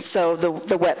month. And so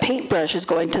the Wet Paintbrush is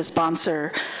going to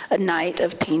sponsor a night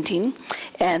of painting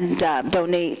and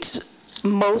donate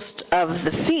most of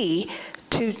the fee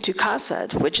to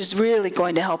TUCASA, which is really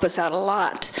going to help us out a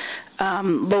lot.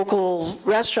 Local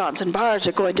restaurants and bars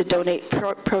are going to donate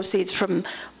proceeds from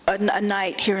a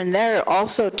night here and there,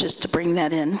 also just to bring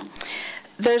that in.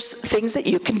 There's things that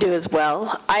you can do as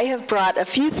well. I have brought a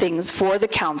few things for the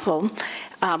council,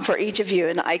 for each of you,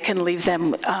 and I can leave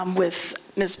them with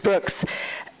Ms. Brooks.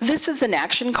 This is an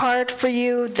action card for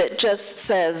you that just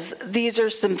says, these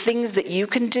are some things that you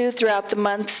can do throughout the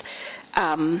month.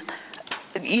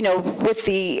 You know, with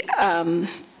the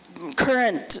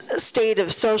current state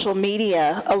of social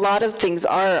media, a lot of things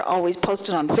are always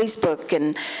posted on Facebook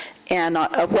and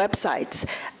websites.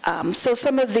 So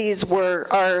some of these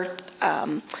are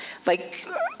like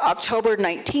October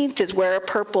 19th is wear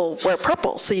purple,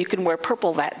 so you can wear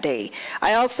purple that day.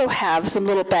 I also have some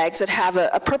little bags that have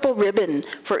a purple ribbon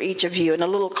for each of you and a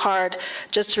little card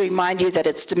just to remind you that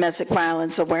it's Domestic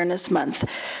Violence Awareness Month.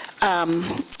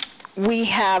 We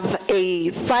have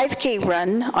a 5K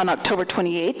run on October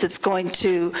 28th that's going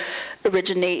to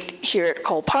originate here at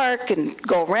Cole Park and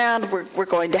go around. We're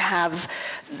going to have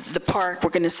the park, we're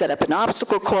going to set up an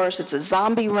obstacle course. It's a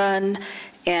zombie run,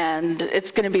 and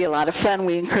it's going to be a lot of fun.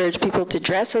 We encourage people to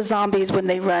dress as zombies when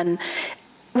they run.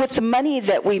 With the money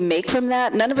that we make from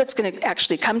that, none of it's going to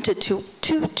actually come to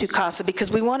TUCASA, because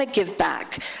we want to give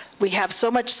back. We have so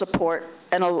much support,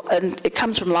 and it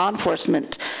comes from law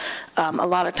enforcement a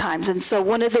lot of times. And so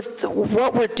one of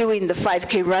what we're doing the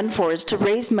 5K run for is to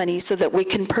raise money so that we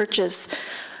can purchase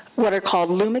what are called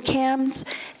Lumicams.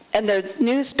 And they're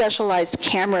new specialized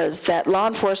cameras that law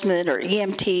enforcement or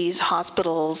EMTs,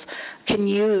 hospitals can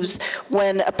use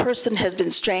when a person has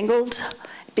been strangled,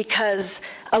 because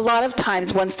a lot of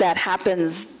times once that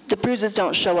happens, the bruises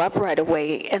don't show up right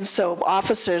away, and so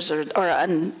officers are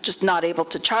just not able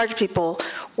to charge people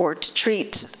or to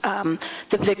treat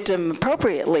the victim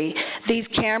appropriately. These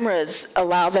cameras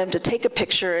allow them to take a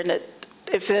picture, and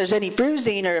if there's any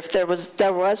bruising or if there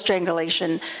was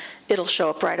strangulation, it'll show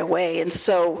up right away. And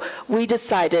so we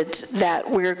decided that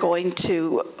we're going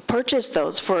to purchase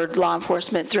those for law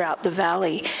enforcement throughout the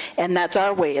valley, and that's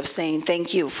our way of saying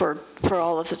thank you for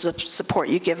all of the support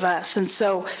you give us. And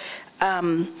so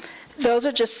those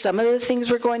are just some of the things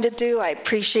we're going to do. I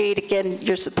appreciate, again,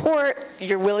 your support,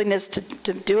 your willingness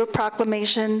to do a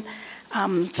proclamation.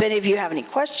 If any of you have any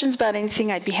questions about anything,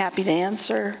 I'd be happy to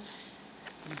answer.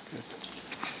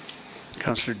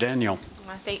 Councilor Daniel.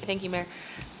 Thank you, Mayor.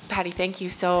 Patty, thank you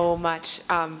so much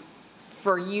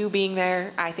for you being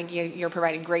there. I think you're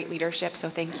providing great leadership, so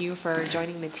thank you for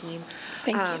joining the team.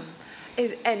 Thank you.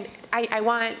 And I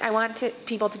want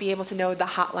people to be able to know the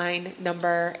hotline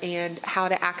number and how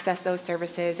to access those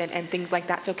services and things like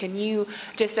that. So can you,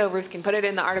 just so Ruth can put it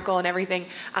in the article and everything,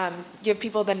 give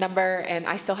people the number, and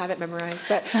I still have it memorized,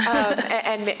 but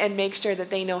and make sure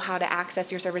that they know how to access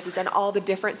your services and all the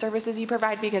different services you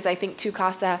provide, because I think to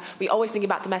CASA, we always think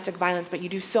about domestic violence, but you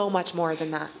do so much more than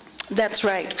that. That's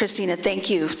right, Christina. Thank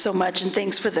you so much, and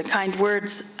thanks for the kind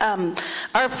words.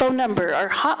 Our phone number, our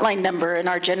hotline number, and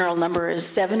our general number is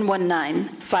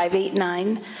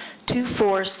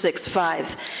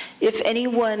 719-589-2465. If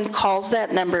anyone calls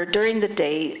that number during the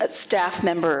day, a staff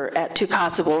member at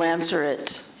CASA will answer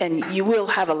it, and you will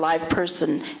have a live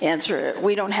person answer it.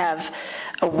 We don't have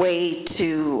a way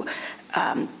to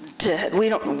we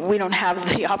don't have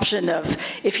the option of,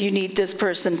 if you need this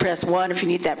person, press 1, if you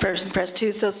need that person, press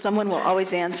 2, so someone will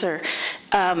always answer.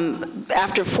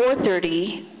 After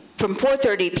 4:30, from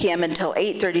 4:30 p.m. until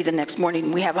 8:30 the next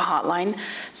morning, we have a hotline.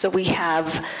 So we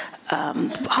have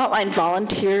hotline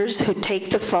volunteers who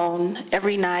take the phone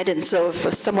every night, and so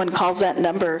if someone calls that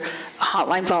number, a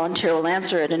hotline volunteer will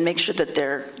answer it and make sure that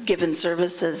they're given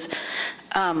services.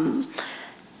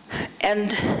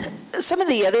 And some of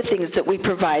the other things that we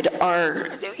provide are,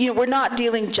 we're not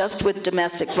dealing just with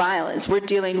domestic violence. We're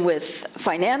dealing with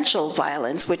financial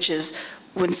violence, which is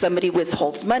when somebody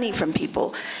withholds money from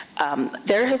people.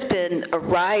 There has been a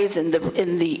rise in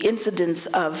the incidence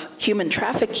of human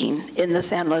trafficking in the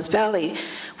San Luis Valley,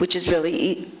 which is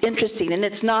really interesting. And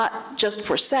it's not just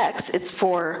for sex, it's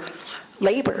for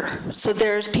labor. So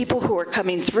there's people who are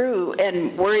coming through,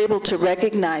 and we're able to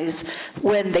recognize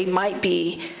when they might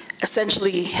be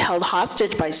essentially held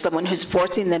hostage by someone who's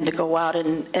forcing them to go out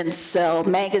and sell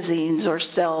magazines or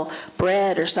sell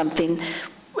bread or something,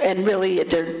 and really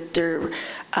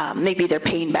maybe they're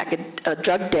paying back a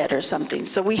drug debt or something.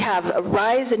 So we have a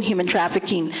rise in human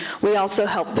trafficking. We also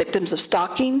help victims of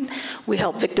stalking. We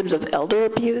help victims of elder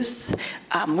abuse.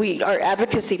 Our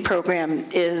advocacy program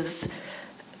is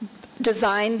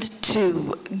designed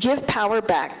to give power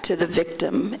back to the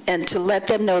victim and to let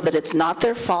them know that it's not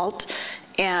their fault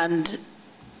and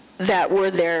that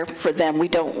we're there for them. We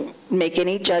don't make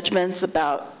any judgments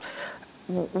about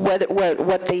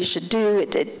what they should do.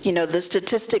 The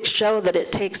statistics show that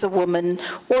it takes a woman,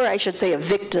 or I should say a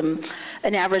victim,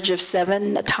 an average of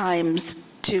 7 times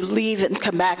to leave and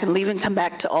come back, and leave and come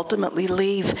back to ultimately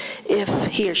leave if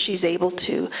he or she's able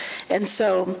to. And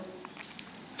so,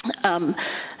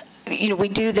 we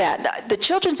do that. The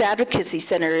Children's Advocacy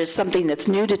Center is something that's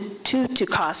new to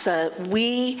CASA.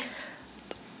 We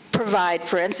provide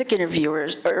forensic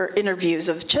interviews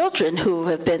of children who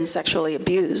have been sexually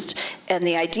abused. And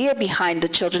the idea behind the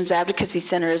Children's Advocacy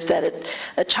Center is that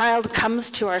a child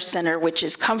comes to our center, which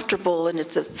is comfortable, and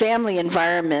it's a family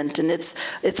environment, and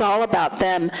it's all about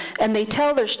them, and they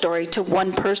tell their story to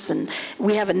one person.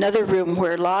 We have another room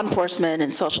where law enforcement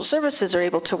and social services are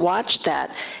able to watch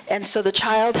that, and so the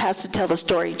child has to tell the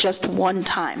story just one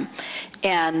time.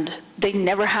 And they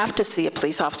never have to see a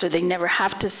police officer. They never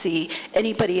have to see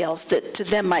anybody else that to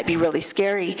them might be really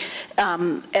scary.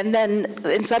 And then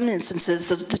in some instances,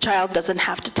 the child doesn't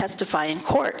have to testify in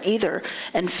court either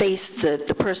and face the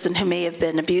person who may have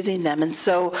been abusing them. And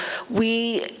so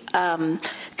we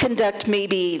conduct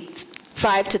maybe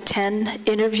 5 to 10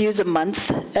 interviews a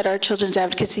month at our Children's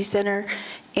Advocacy Center.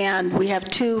 And we have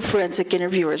 2 forensic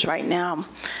interviewers right now.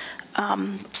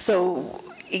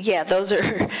 Yeah, those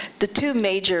are the 2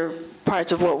 major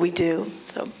parts of what we do,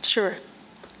 so sure.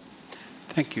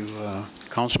 Thank you.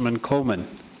 Councilman Coleman.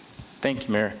 Thank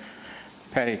you, Mayor.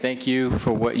 Patty, thank you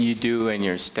for what you do and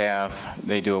your staff.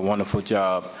 They do a wonderful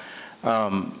job.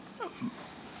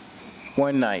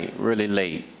 One night, really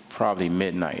late, probably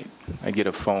midnight, I get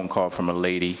a phone call from a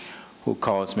lady who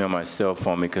calls me on my cell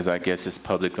phone because I guess it's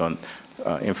public on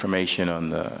information on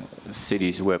the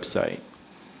city's website.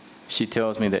 She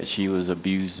tells me that she was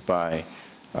abused by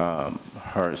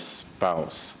her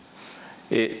spouse.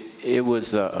 It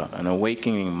was an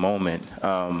awakening moment.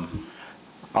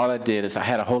 all I did is I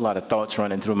had a whole lot of thoughts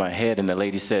running through my head, and the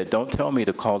lady said, don't tell me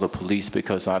to call the police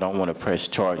because I don't want to press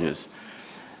charges.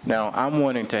 Now, I'm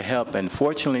wanting to help, and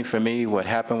fortunately for me, what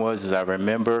happened was is I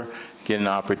remember getting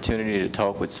an opportunity to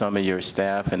talk with some of your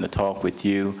staff and to talk with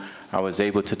you. I was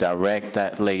able to direct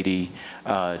that lady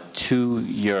to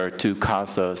your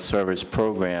CASA service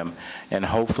program, and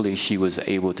hopefully she was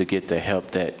able to get the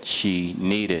help that she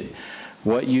needed.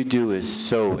 What you do is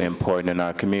so important in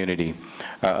our community.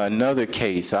 Another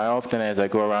case, I often, as I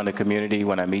go around the community,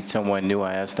 when I meet someone new,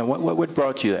 I ask them, what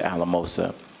brought you to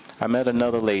Alamosa? I met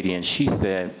another lady, and she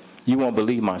said, you won't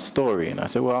believe my story. And I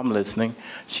said, well, I'm listening.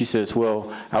 She says,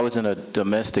 well, I was in a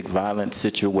domestic violence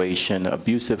situation,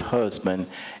 abusive husband,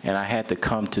 and I had to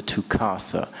come to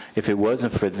CASA. If it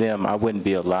wasn't for them, I wouldn't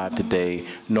be alive today,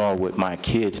 nor would my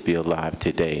kids be alive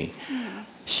today.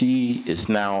 She is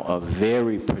now a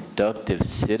very productive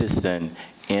citizen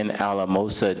in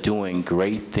Alamosa, doing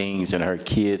great things, and her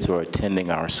kids are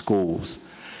attending our schools.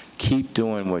 Keep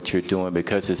doing what you're doing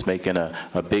because it's making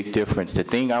a big difference. The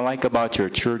thing I like about your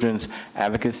Children's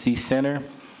Advocacy Center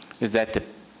is that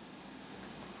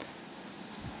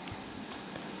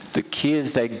the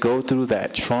kids that go through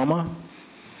that trauma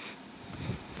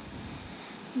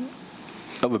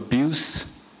of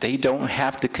abuse, they don't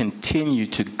have to continue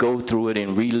to go through it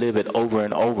and relive it over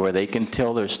and over. They can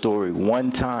tell their story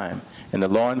one time, and the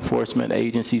law enforcement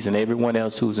agencies and everyone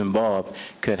else who's involved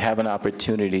could have an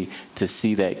opportunity to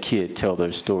see that kid tell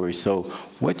their story. So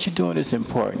what you're doing is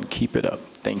important. Keep it up.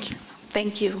 Thank you.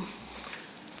 Thank you.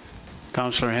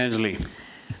 Councillor Hensley.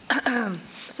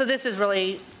 So this is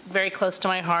really very close to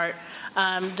my heart.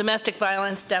 Domestic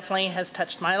violence definitely has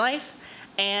touched my life,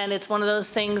 and it's one of those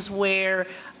things where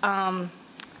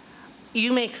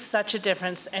you make such a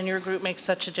difference, and your group makes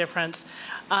such a difference.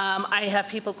 I have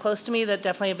people close to me that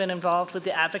definitely have been involved with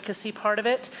the advocacy part of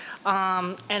it,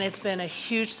 and it's been a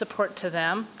huge support to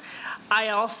them. I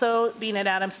also, being at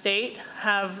Adams State,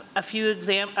 have a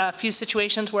few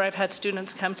situations where I've had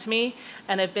students come to me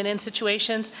and have been in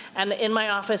situations, and in my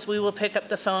office we will pick up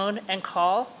the phone and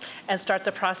call and start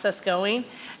the process going.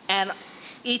 And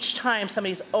each time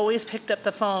somebody's always picked up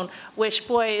the phone, which,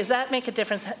 boy, does that make a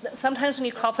difference. Sometimes when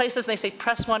you call places and they say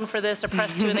press 1 for this or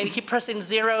press 2, and then you keep pressing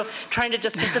 0, trying to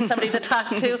just get to somebody to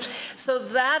talk to. So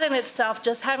that in itself,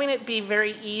 just having it be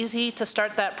very easy to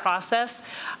start that process.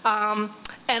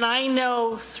 And I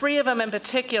know 3 of them in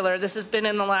particular, this has been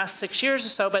in the last 6 years or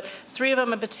so, but 3 of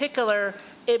them in particular,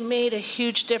 it made a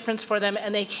huge difference for them,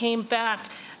 and they came back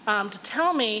to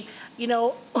tell me, you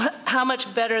know, how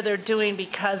much better they're doing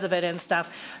because of it and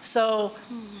stuff. So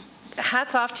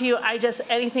hats off to you.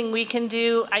 Anything we can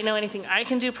do, I know anything I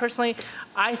can do personally,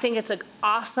 I think it's an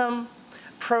awesome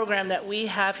program that we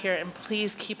have here, and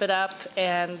please keep it up,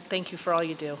 and thank you for all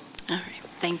you do. All right,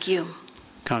 thank you.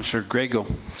 Councillor Grego.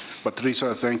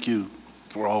 Patricia, thank you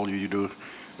for all you do.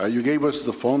 You gave us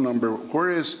the phone number. Where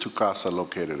is CASA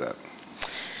located at?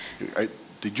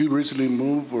 Did you recently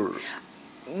move, or?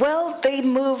 Well, they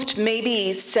moved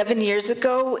maybe 7 years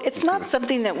ago. It's not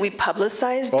something that we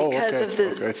publicize because of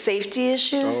the safety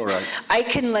issues. Right. I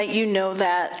can let you know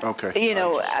that, you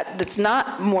know, it's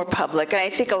not more public. I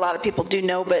think a lot of people do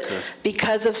know, but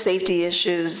because of safety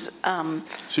issues.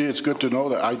 See, it's good to know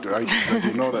that. I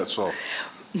do know that, so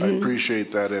I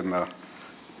appreciate that. And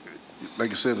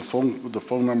like I said, the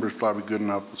phone number is probably good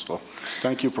enough. So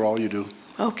thank you for all you do.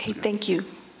 Okay, thank you.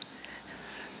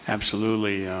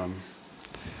 Absolutely.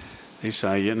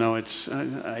 Lisa, you know,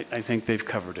 I think they've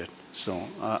covered it. So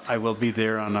I will be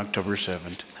there on October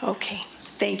 7th. Okay.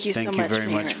 Thank you so much, Thank you very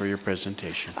Mayor. much for your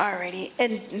presentation. All righty.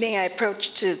 And may I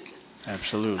approach to?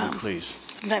 Absolutely, please.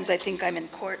 Sometimes I think I'm in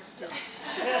court still.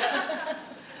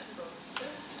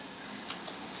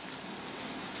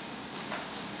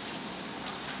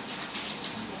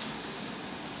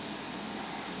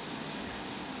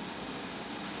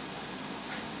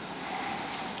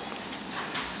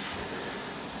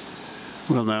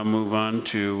 We'll now move on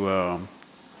to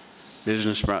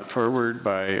business brought forward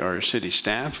by our city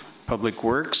staff. Public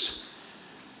Works.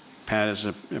 Pat is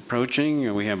approaching,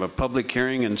 and we have a public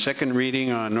hearing and second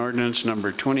reading on ordinance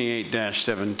number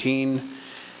 28-17,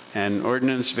 and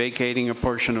ordinance vacating a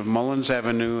portion of Mullins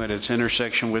Avenue at its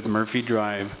intersection with Murphy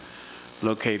Drive,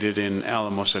 located in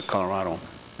Alamosa, Colorado.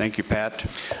 Thank you, Pat.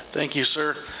 Thank you,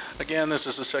 sir. Again, this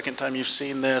is the second time you've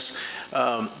seen this.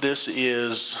 This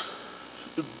is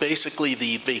basically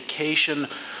the vacation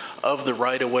of the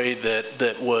right-of-way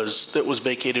that was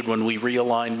vacated when we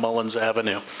realigned Mullins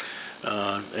Avenue.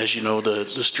 As you know, the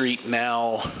street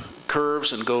now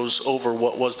curves and goes over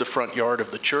what was the front yard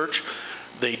of the church.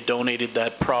 They donated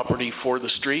that property for the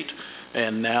street,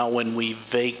 and now when we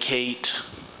vacate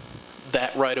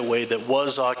that right-of-way that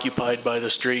was occupied by the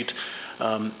street,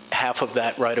 half of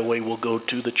that right-of-way will go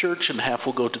to the church and half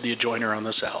will go to the adjoiner on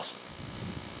the south.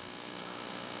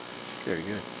 Very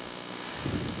good.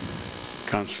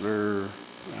 Councilor,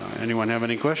 anyone have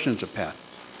any questions of Pat?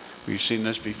 We've seen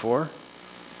this before.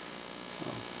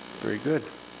 Very good.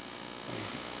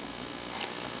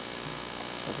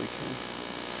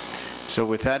 So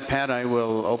with that, Pat, I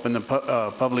will open the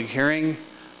public hearing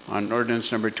on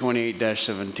ordinance number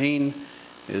 28-17.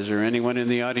 Is there anyone in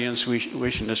the audience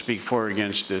wishing to speak for or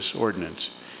against this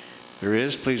ordinance? If there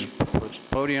is, please approach the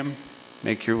podium,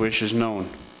 make your wishes known.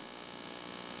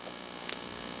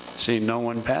 Seeing no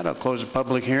one, Pat, I'll close the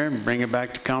public hearing and bring it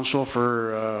back to council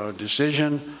for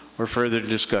decision or further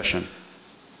discussion.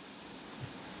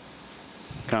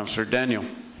 Councilor Daniel.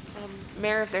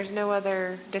 Mayor, if there's no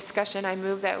other discussion, I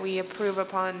move that we approve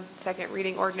upon second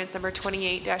reading ordinance number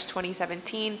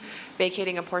 28-2017,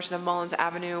 vacating a portion of Mullins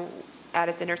Avenue at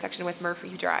its intersection with Murphy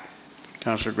Drive.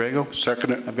 Councilor Grego.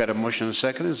 Second it. I've got a motion and a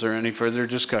second. Is there any further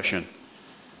discussion?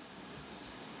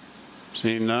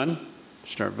 Seeing none,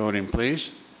 start voting,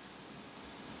 please.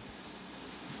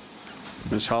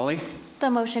 Ms. Hawley?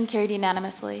 The motion carried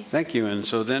unanimously. Thank you. And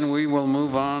so then we will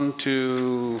move on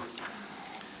to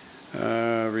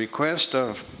request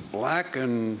of Black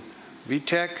and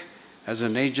VTech as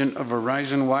an agent of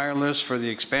Verizon Wireless for the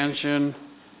expansion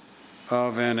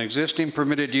of an existing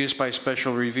permitted use by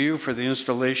special review for the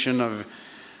installation of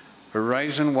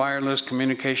Verizon Wireless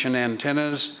communication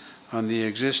antennas on the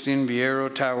existing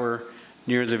Viero Tower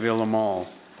near the Villa Mall.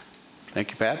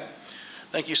 Thank you, Pat.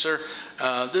 Thank you, sir.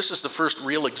 This is the first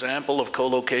real example of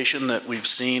co-location that we've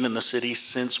seen in the city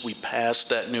since we passed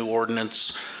that new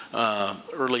ordinance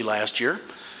early last year.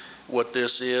 What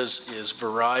this is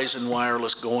Verizon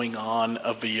Wireless going on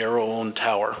a Viero-owned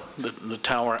tower, the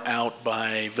tower out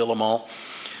by Villa Mall.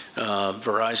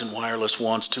 Verizon Wireless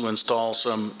wants to install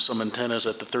some antennas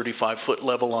at the 35-foot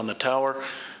level on the tower.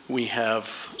 We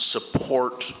have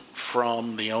support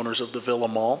from the owners of the Villa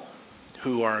Mall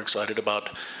who are excited about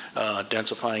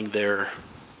densifying their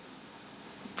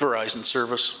Verizon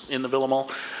service in the Villa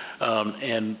Mall.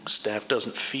 And staff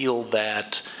doesn't feel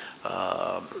that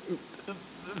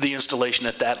the installation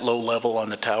at that low level on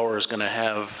the tower is going to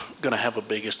have a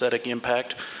big aesthetic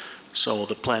impact. So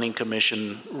the Planning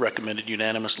Commission recommended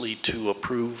unanimously to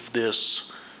approve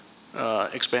this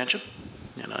expansion,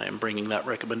 and I am bringing that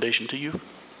recommendation to you.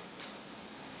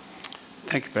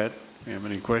 Thank you, Pat. Do you have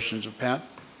any questions of Pat?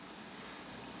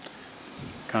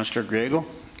 Councilor Griego?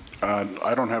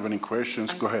 I don't have any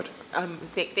questions. Go ahead.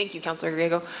 Thank you, Councilor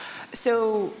Griego.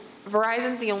 So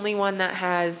Verizon's the only one that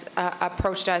has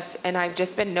approached us, and I've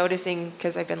just been noticing,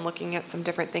 because I've been looking at some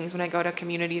different things when I go to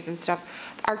communities and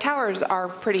stuff, our towers are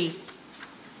pretty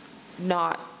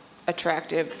not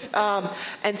attractive.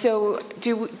 And so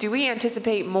do we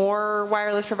anticipate more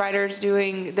wireless providers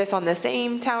doing this on the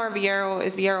same tower?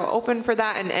 Is Viero open for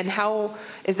that? And how,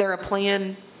 is there a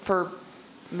plan for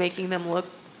making them look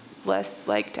less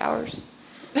like towers?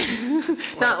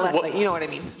 Not less like, you know what I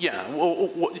mean? Yeah.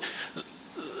 Well,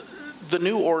 the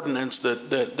new ordinance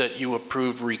that you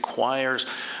approved requires,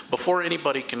 before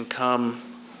anybody can come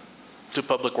to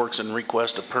Public Works and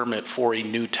request a permit for a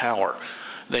new tower,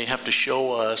 they have to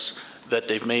show us that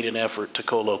they've made an effort to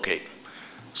co-locate.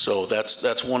 So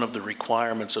that's one of the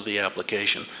requirements of the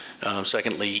application.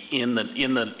 Secondly, in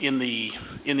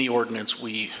the ordinance,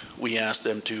 we ask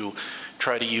them to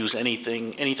try to use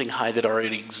anything high that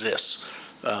already exists.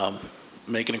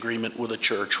 Make an agreement with a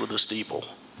church, with a steeple.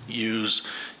 Use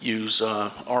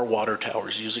our water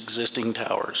towers. Use existing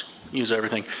towers. Use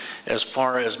everything. As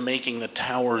far as making the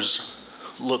towers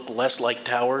look less like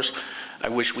towers, I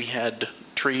wish we had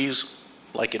trees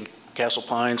like in Castle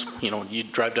Pines. You know, you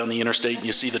drive down the interstate and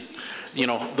you see the, you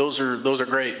know, those are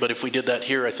great. But if we did that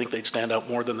here, I think they'd stand out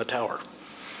more than the tower.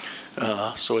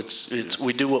 So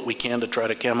we do what we can to try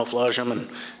to camouflage them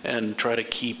and try to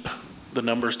keep the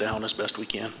numbers down as best we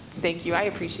can. Thank you. I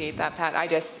appreciate that, Pat.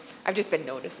 I've just been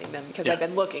noticing them because I've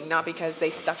been looking, not because they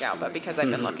stuck out, but because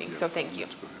I've been looking. So thank you.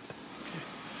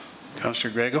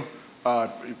 Councilor Griego?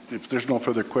 If there's no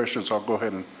further questions, I'll go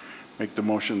ahead and make the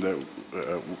motion that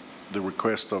the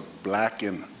request of Black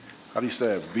and, how do you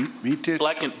say it, VTech?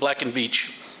 Black and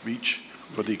Veach. Veach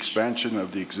for the expansion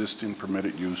of the existing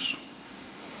permitted use.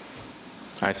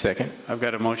 I second. I've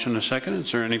got a motion and a second.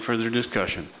 Is there any further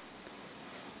discussion?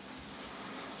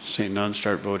 Seeing none,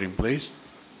 start voting, please.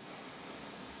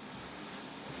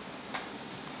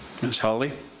 Ms.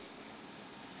 Hawley?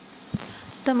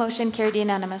 The motion carried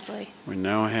unanimously. We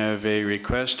now have a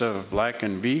request of Black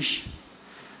and Veach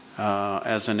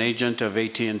as an agent of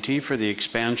AT&T for the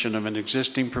expansion of an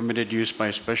existing permitted use by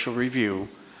special review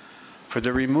for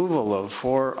the removal of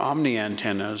 4 omni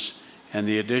antennas and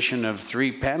the addition of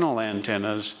 3 panel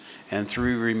antennas and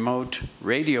 3 remote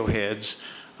radio heads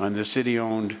on the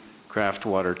city-owned Craft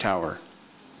Water Tower.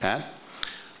 Pat?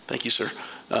 Thank you, sir.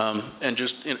 And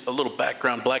just a little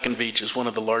background, Black & Veatch is one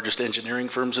of the largest engineering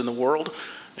firms in the world,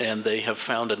 and they have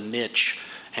found a niche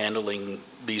handling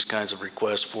these kinds of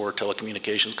requests for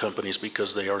telecommunications companies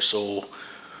because they are so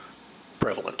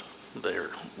prevalent.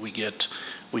 We get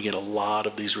a lot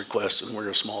of these requests, and we're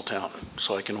a small town,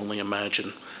 so I can only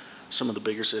imagine some of the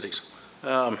bigger cities.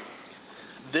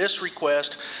 This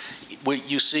request,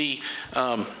 you see,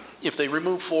 if they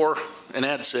remove 4 and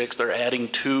add 6, they're adding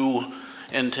 2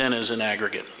 antennas in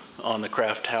aggregate on the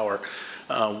Craft Tower.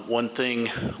 One thing,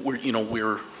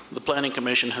 the Planning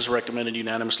Commission has recommended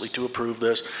unanimously to approve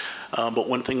this, but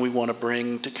one thing we want to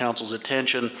bring to Council's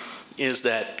attention is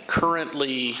that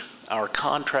currently our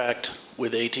contract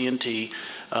with AT&T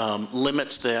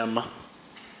limits them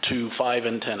to 5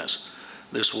 antennas.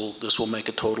 This will make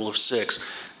a total of 6.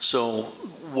 So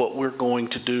what we're going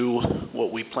to do,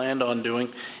 what we planned on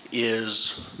doing,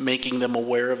 is making them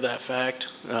aware of that fact.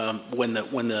 When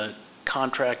the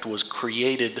contract was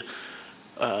created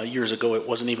years ago, it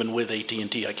wasn't even with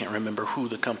AT&T. I can't remember who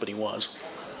the company was.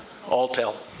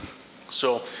 Alltel.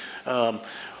 So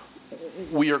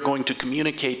we are going to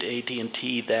communicate to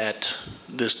AT&T that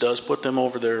this does put them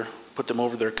over their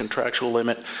contractual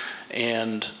limit,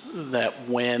 and that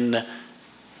when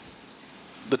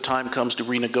the time comes to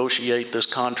renegotiate this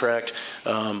contract,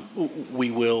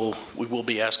 we will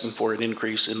be asking for an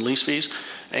increase in lease fees,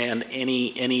 and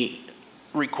any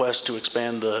request to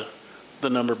expand the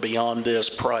number beyond this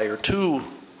prior to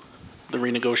the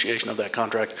renegotiation of that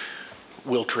contract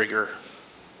will trigger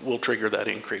that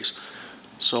increase.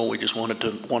 So we just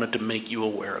wanted to make you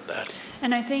aware of that.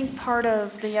 And I think part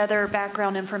of the other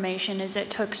background information is it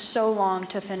took so long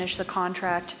to finish the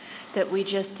contract that we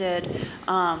just did,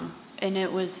 and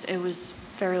it was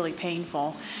fairly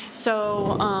painful.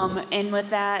 So, and with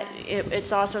that,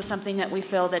 it's also something that we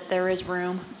feel that there is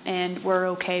room, and we're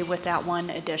okay with that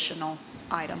one additional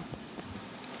item.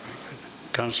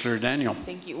 Councilor Daniel.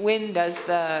 Thank you. When does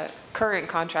the current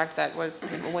contract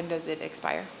when does it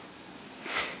expire?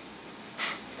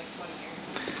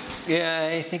 Yeah,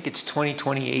 I think it's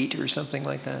 2028 or something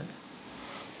like that.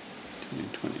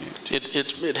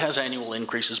 2028. It has annual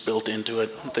increases built into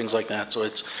it, and things like that. So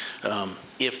it's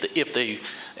if they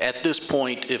at this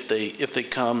point, if they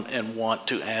come and want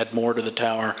to add more to the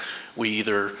tower, we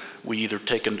either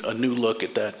take a new look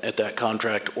at that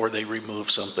contract, or they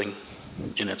remove something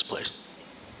in its place.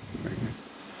 Very good.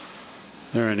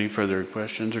 Are there any further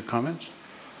questions or comments?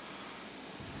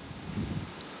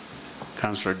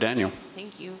 Councilor Daniel.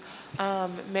 Thank you.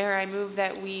 Mayor, I move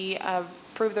that we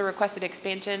approve the requested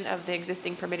expansion of the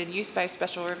existing permitted use by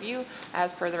special review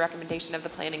as per the recommendation of the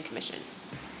Planning Commission.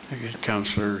 Very good.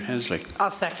 Councilor Hensley. I'll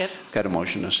second. Got a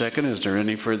motion, a second. Is there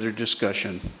any further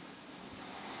discussion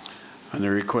on the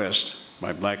request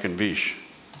by Black & Veatch?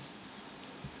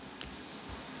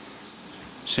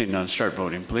 Seeing none, start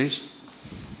voting, please.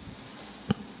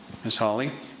 Ms.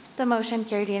 Hawley? The motion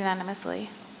carried unanimously.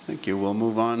 Thank you. We'll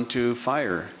move on to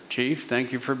Fire. Chief,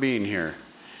 thank you for being here.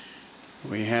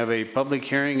 We have a public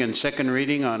hearing and second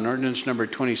reading on ordinance number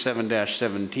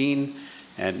 27-17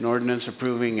 and an ordinance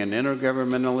approving an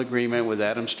intergovernmental agreement with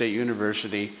Adams State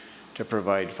University to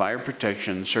provide fire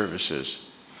protection services.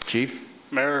 Chief?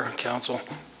 Mayor, Council,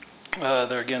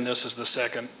 there again, this is the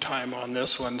second time on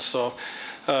this one. So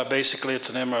basically it's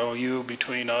an MOU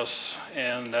between us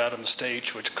and Adams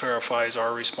State, which clarifies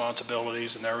our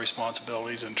responsibilities and their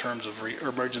responsibilities in terms of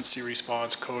emergency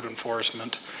response, code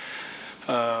enforcement,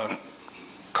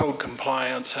 code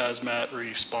compliance, hazmat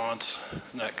response,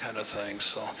 and that kind of thing.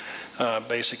 So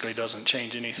basically doesn't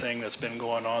change anything that's been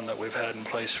going on that we've had in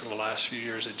place for the last few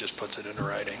years. It just puts it into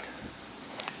writing.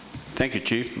 Thank you,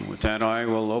 Chief. And with that, I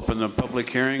will open the public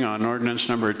hearing on ordinance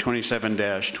number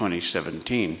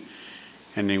 27-2017.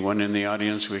 Anyone in the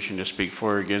audience wishing to speak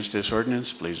for or against this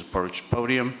ordinance, please approach the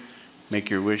podium. Make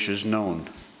your wishes known.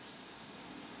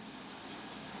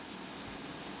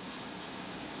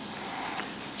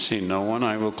 Seeing no one,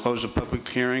 I will close the public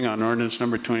hearing on ordinance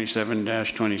number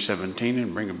 27-2017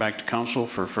 and bring it back to council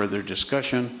for further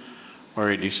discussion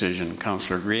or a decision.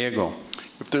 Councilor Griego.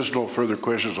 If there's no further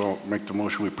questions, I'll make the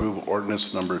motion we approve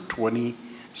ordinance number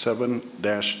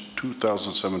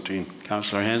 27-2017.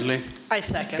 Councilor Hensley. I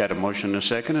second. Got a motion and a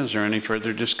second. Is there any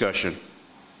further discussion?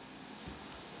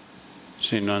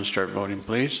 Seeing none, start voting,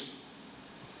 please.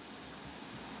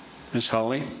 Ms.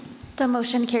 Hawley. The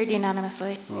motion carried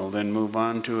unanimously. We'll then move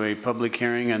on to a public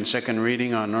hearing and second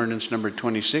reading on ordinance number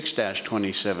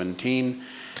 26-2017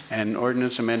 and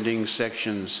ordinance amending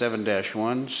sections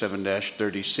 7-1,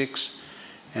 7-36,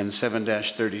 and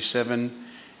 7-37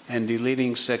 and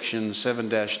deleting sections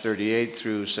 7-38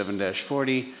 through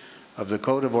 7-40 of the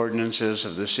Code of Ordinances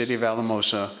of the City of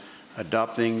Alamosa,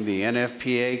 adopting the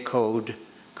NFPA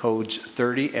codes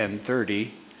 30 and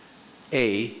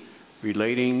 30A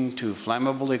relating to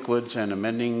flammable liquids and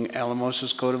amending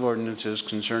Alamosa's Code of Ordinances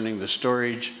concerning the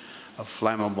storage of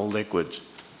flammable liquids.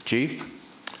 Chief?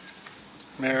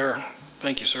 Mayor,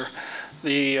 thank you, sir.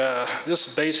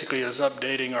 This basically is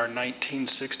updating our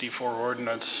 1964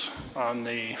 ordinance on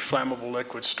the flammable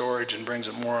liquid storage and brings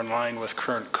it more in line with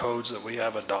current codes that we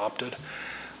have adopted.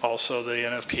 Also, the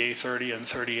NFPA 30 and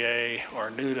 30A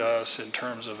are new to us in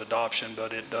terms of adoption,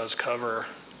 but it does cover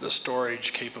the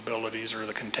storage capabilities or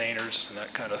the containers and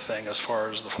that kind of thing as far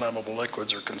as the flammable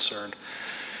liquids are concerned.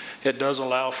 It does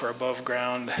allow for above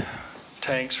ground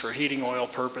tanks for heating oil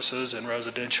purposes in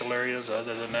residential areas.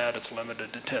 Other than that, it's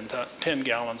limited to 10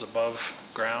 gallons above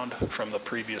ground from the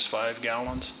previous 5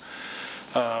 gallons.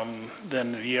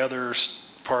 Then the other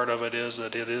part of it is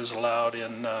that it is allowed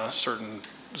in certain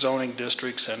zoning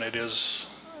districts, and it is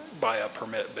by a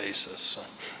permit basis. So.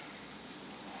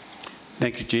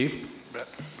 Thank you, Chief.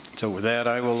 So with that,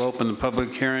 I will open the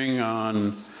public hearing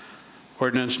on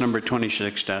ordinance number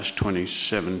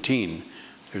 26-2017.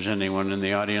 If there's anyone in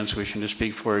the audience wishing to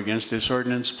speak for or against this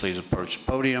ordinance, please approach the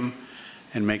podium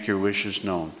and make your wishes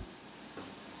known.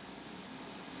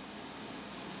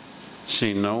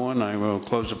 Seeing no one, I will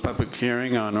close the public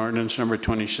hearing on ordinance number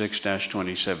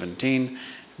 26-2017 and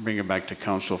bring it back to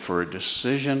council for a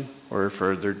decision or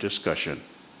further discussion.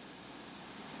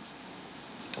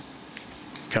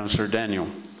 Councillor Daniel.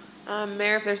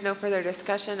 Mayor, if there's no further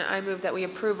discussion, I move that we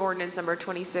approve ordinance number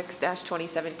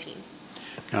 26-2017.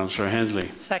 Councillor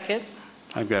Hensley. Second.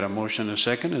 I've got a motion and a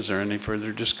second. Is there any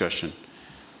further discussion?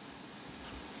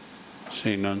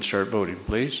 Seeing none, start voting,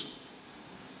 please.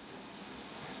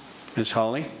 Ms.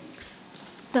 Hawley?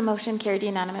 The motion carried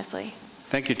unanimously.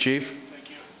 Thank you, Chief. Thank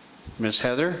you. Ms.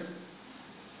 Heather?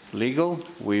 Legal,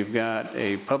 we've got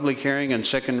a public hearing and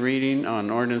second reading on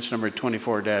ordinance number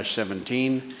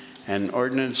 24-17 and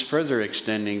ordinance further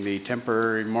extending the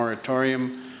temporary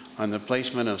moratorium on the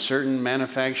placement of certain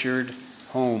manufactured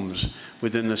homes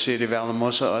within the City of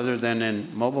Alamosa other than in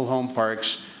mobile home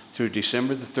parks through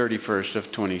December the 31st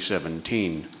of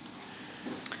 2017.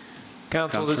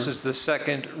 Council, this is the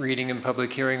second reading and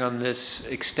public hearing on this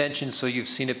extension, so you've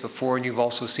seen it before, and you've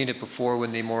also seen it before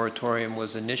when the moratorium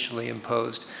was initially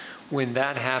imposed. When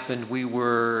that happened, we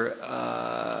were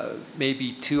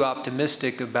maybe too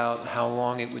optimistic about how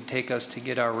long it would take us to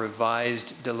get our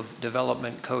revised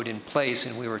development code in place,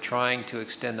 and we were trying to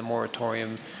extend the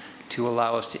moratorium to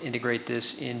allow us to integrate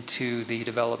this into the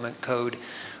development code.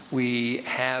 We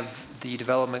have the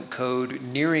development code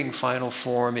nearing final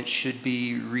form. It should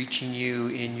be reaching you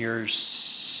in your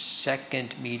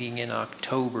second meeting in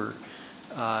October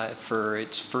for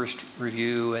its first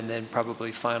review, and then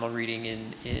probably final reading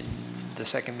in the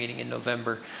second meeting in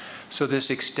November. So this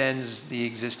extends the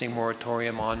existing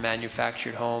moratorium on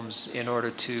manufactured homes in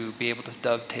order to be able to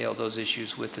dovetail those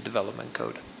issues with the development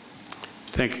code.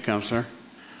 Thank you, Councillor.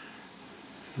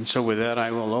 And so with that,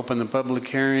 I will open the public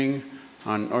hearing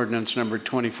on ordinance number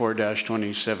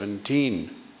 24-2017.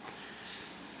 If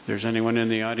there's anyone in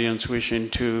the audience wishing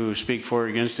to speak for or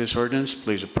against this ordinance,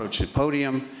 please approach the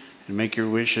podium and make your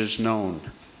wishes known.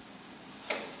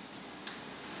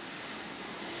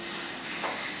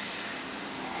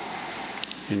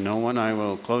 And no one, I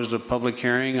will close the public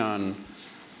hearing on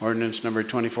ordinance number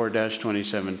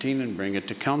 24-2017 and bring it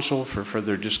to council for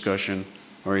further discussion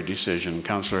or a decision.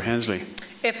 Councillor Hensley.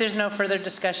 If there's no further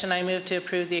discussion, I move to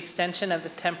approve the extension of the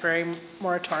temporary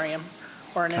moratorium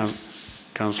ordinance.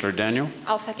 Councillor Daniel.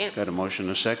 I'll second. Got a motion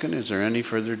and a second. Is there any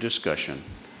further discussion?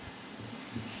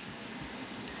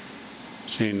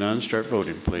 Seeing none, start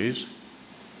voting, please.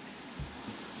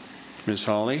 Ms.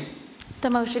 Hawley.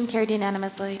 The motion carried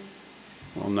unanimously.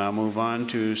 We'll now move on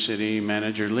to City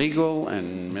Manager Legal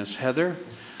and Ms. Heather.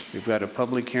 We've got a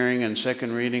public hearing and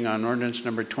second reading on ordinance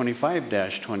number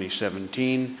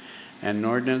 25-2017 and an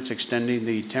ordinance extending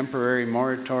the temporary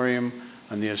moratorium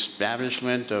on the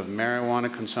establishment of marijuana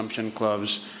consumption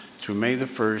clubs through May the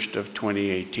 1st of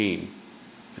 2018.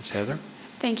 Ms. Heather?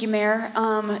 Thank you, Mayor.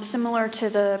 Similar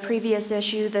to the previous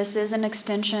issue, this is an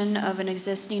extension of an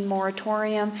existing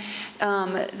moratorium.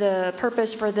 The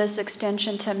purpose for this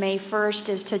extension to May 1st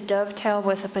is to dovetail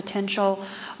with a potential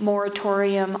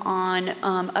moratorium on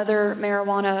other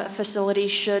marijuana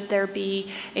facilities should there be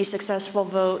a successful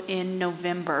vote in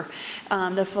November.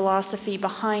 The philosophy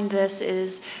behind this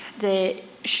is that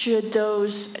should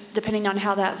those, depending on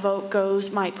how that vote goes,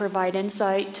 might provide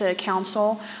insight to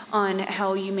council on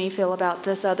how you may feel about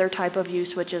this other type of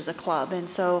use, which is a club. And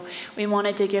so we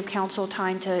wanted to give council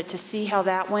time to see how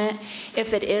that went.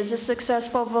 If it is a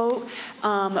successful vote,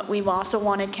 we've also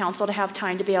wanted council to have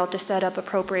time to be able to set up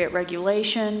appropriate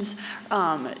regulations,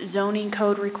 zoning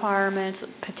code requirements,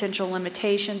 potential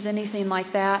limitations, anything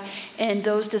like that. And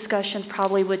those discussions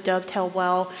probably would dovetail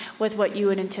well with what you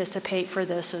would anticipate for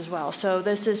this as well. So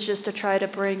this is just to try to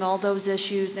bring all those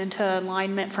issues into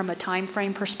alignment from a time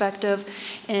frame perspective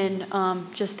and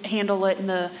just handle it in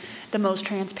the most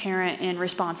transparent and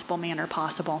responsible manner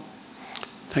possible.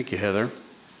 Thank you, Heather.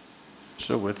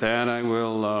 So with that, I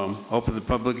will open the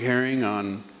public hearing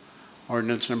on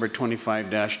ordinance number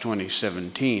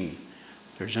 25-2017. If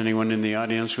there's anyone in the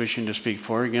audience wishing to speak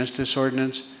for or against this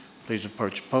ordinance, please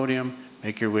approach the podium,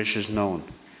 make your wishes known.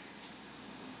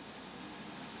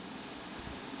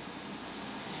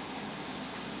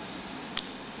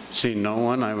 Seeing no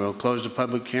one, I will close the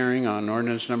public hearing on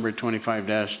ordinance number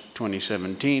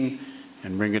 25-2017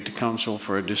 and bring it to council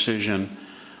for a decision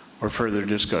or further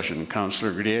discussion.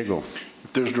 Councilor Griego.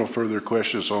 If there's no further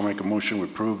questions, I'll make a motion to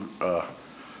approve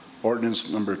ordinance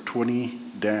number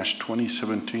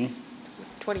 20-2017.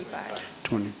 25.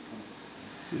 20.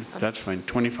 That's fine.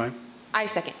 25? I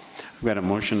second. I've got a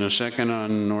motion and a second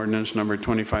on ordinance number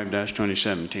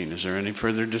 25-2017. Is there any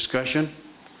further discussion?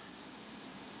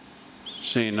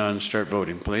 Seeing none, start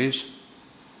voting, please.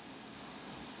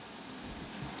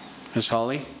 Ms.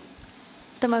 Hawley?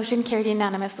 The motion carried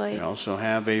unanimously. We also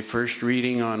have a first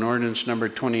reading on ordinance number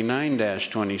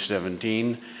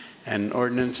 29-2017, an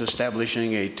ordinance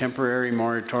establishing a temporary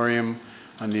moratorium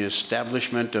on the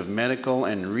establishment of medical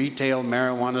and retail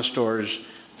marijuana stores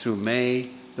through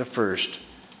May the 1st,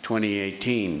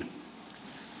 2018.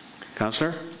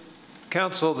 Councilor?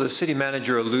 Council, the city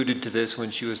manager alluded to this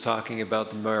when she was talking about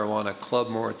the marijuana club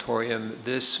moratorium.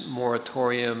 This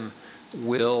moratorium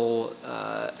will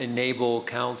enable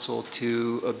council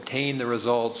to obtain the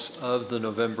results of the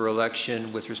November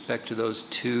election with respect to those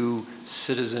 2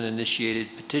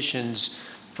 citizen-initiated petitions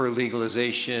for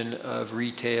legalization of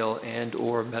retail and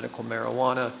or medical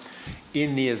marijuana.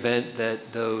 In the event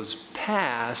that those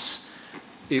pass,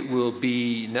 it will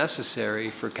be necessary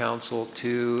for council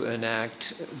to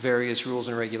enact various rules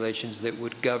and regulations that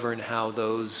would govern how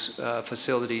those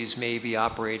facilities may be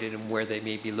operated and where they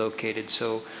may be located.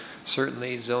 So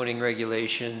certainly zoning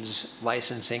regulations,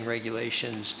 licensing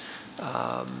regulations,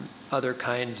 other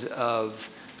kinds of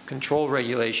control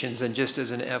regulations. And just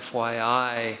as an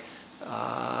FYI,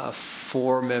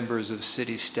 4 members of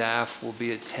city staff will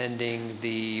be attending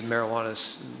the marijuana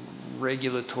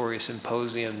regulatory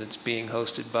symposium that's being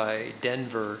hosted by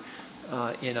Denver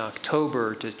in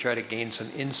October to try to gain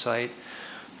some insight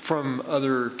from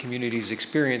other communities'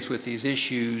 experience with these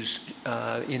issues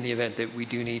in the event that we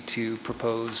do need to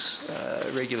propose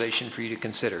regulation for you to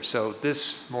consider. So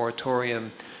this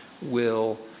moratorium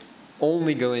will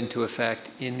only go into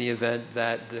effect in the event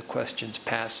that the questions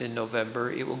pass in November.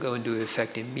 It will go into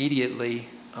effect immediately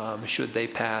should they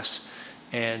pass,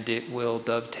 and it will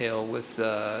dovetail with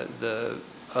the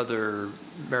other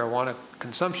marijuana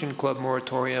consumption club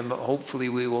moratorium. Hopefully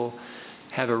we will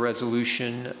have a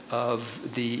resolution of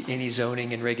any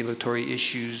zoning and regulatory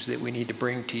issues that we need to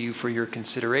bring to you for your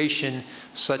consideration,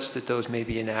 such that those may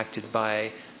be enacted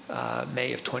by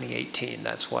May of 2018.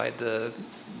 That's why the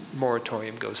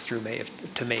moratorium goes through May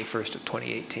 1st of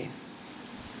 2018.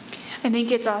 I think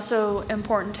it's also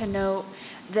important to note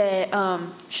that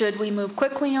should we move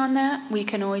quickly on that, we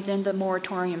can always end the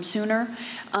moratorium sooner.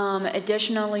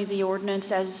 Additionally, the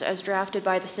ordinance as drafted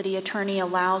by the city attorney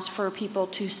allows for people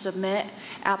to submit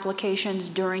applications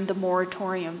during the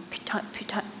moratorium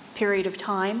period of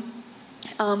time.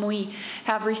 We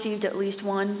have received at least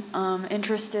one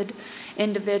interested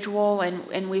individual,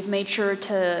 and we've made sure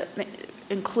to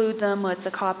include them with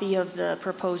the copy of the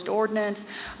proposed ordinance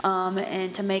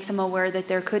and to make them aware that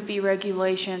there could be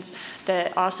regulations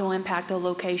that also impact the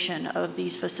location of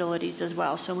these facilities as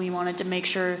well. So we wanted to make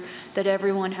sure that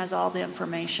everyone has all the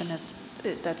information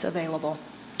that's available.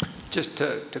 Just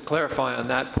to clarify on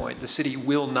that point, the city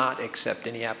will not accept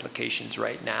any applications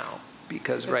right now.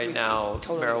 because right now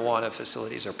marijuana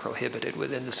facilities are prohibited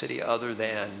within the city other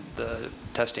than the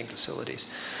testing facilities.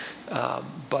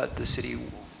 But the city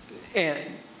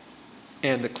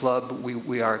and the club,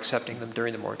 we are accepting them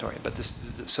during the moratorium. But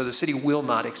so the city will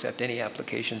not accept any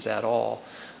applications at all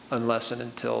unless and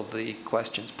until the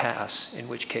questions pass, in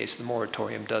which case the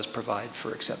moratorium does provide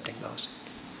for accepting those.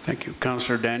 Thank you.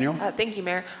 Councilor Daniel? Thank you,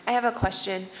 Mayor. I have a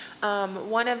question.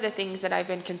 One of the things that I've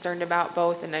been concerned about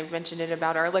both, and I've mentioned it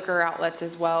about our liquor outlets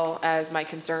as well as my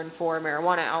concern for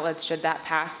marijuana outlets, should that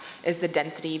pass, is the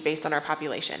density based on our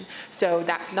population. So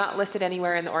that's not listed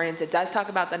anywhere in the ordinance. It does talk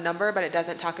about the number, but it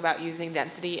doesn't talk about using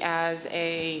density as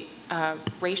a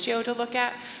ratio to look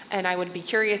at. And I would be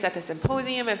curious at the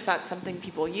symposium if that's something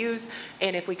people use,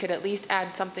 and if we could at least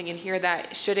add something in here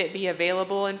that, should it be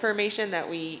available information, that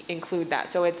we include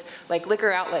that. So it's like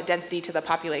liquor outlet density to the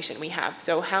population we have.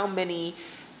 So how many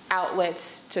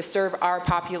outlets to serve our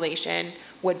population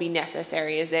would be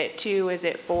necessary? Is it 2? Is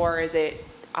it 4? Is it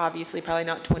obviously probably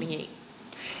not 28?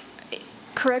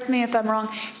 Correct me if I'm wrong.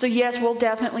 So yes, we'll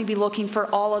definitely be looking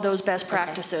for all of those best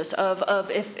practices of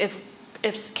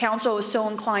if council is so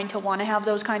inclined to want to have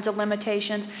those kinds of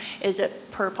limitations. Is it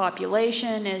per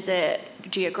population? Is it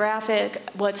geographic?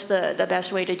 What's the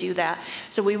best way to do that?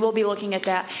 So we will be looking at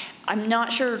that. I'm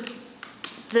not sure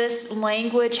this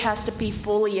language has to be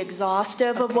fully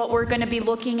exhaustive of what we're going to be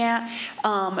looking at.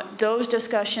 Those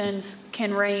discussions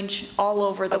can range all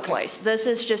over the place. This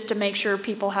is just to make sure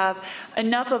people have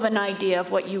enough of an idea of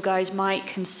what you guys might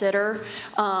consider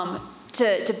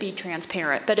to be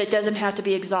transparent, but it doesn't have to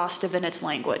be exhaustive in its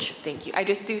language. Thank you. I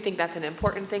just do think that's an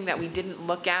important thing that we didn't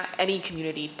look at, any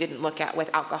community didn't look at with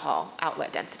alcohol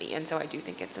outlet density, and so I do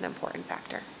think it's an important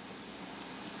factor.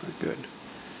 Very good.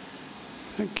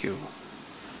 Thank you.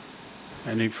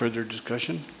 Any further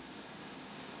discussion?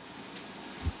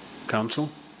 Council?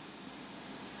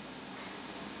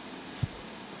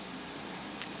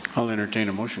 I'll entertain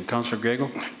a motion. Councilor Grego?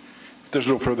 If there's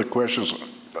no further questions,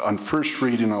 on first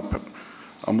reading,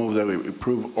 I'll move that we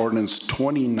approve ordinance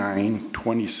 29,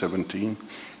 2017,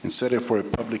 and set it for a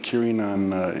public hearing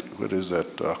on, what is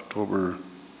that, October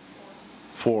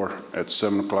 4 at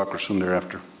 7 o'clock or soon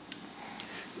thereafter.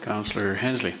 Councilor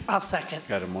Hensley? I'll second.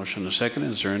 Got a motion and a second.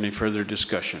 Is there any further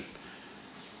discussion?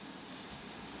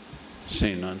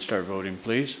 Seeing none, start voting,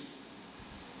 please.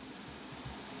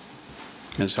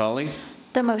 Ms. Hawley?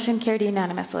 The motion carried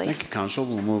unanimously. Thank you, Council.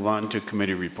 We'll move on to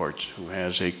committee reports. Who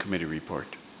has a committee report?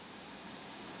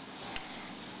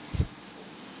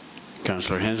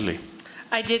 Councilor Hensley.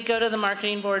 I did go to the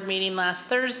marketing board meeting last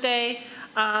Thursday.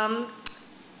 Kind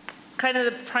of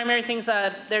the primary things,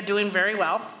 they're doing very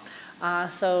well.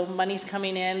 So money's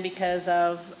coming in because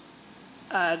of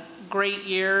a great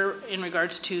year in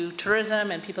regards to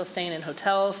tourism and people staying in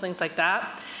hotels, things like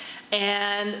that.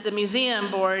 And the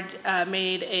museum board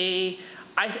made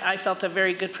I felt a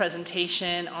very good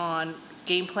presentation on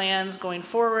game plans going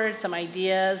forward, some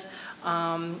ideas.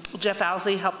 Jeff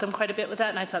Owsley helped them quite a bit with that,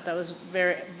 and I thought that was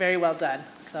very, very well done.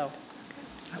 So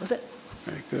that was it.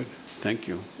 Very good. Thank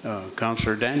you.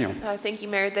 Councilor Daniel. Thank you,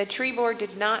 Mayor. The tree board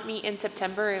did not meet in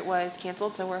September. It was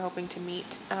canceled, so we're hoping to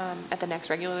meet at the next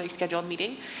regularly scheduled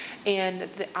meeting. And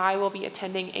I will be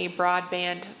attending a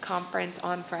broadband conference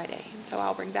on Friday, so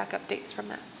I'll bring back updates from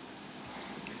that.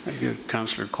 Very good.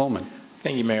 Councilor Coleman.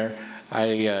 Thank you, Mayor. I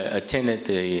attended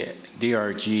the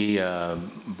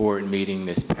DRG board meeting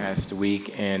this past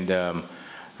week, and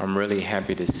I'm really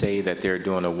happy to say that they're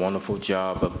doing a wonderful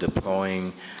job of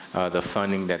deploying the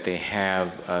funding that they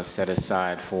have set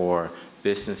aside for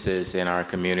businesses in our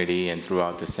community and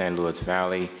throughout the San Luis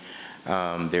Valley.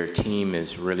 Their team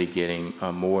is really getting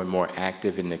more and more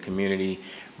active in the community,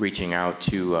 reaching out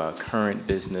to current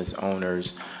business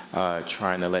owners,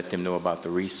 trying to let them know about the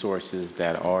resources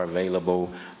that are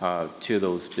available to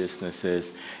those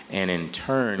businesses. And in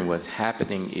turn, what's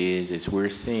happening is we're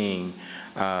seeing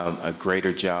a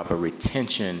greater job of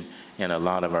retention in a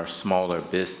lot of our smaller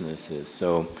businesses.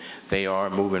 So they are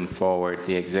moving forward.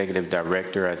 The executive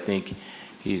director, I think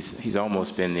he's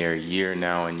almost been there a year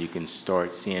now, and you can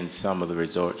start seeing some of the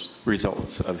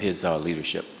results of his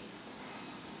leadership.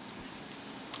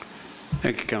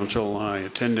 Thank you, Council. I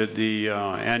attended the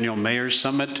annual Mayor's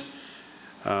Summit.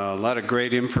 A lot of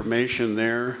great information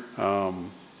there,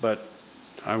 but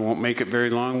I won't make it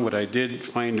very long. What I did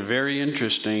find very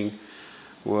interesting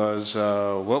was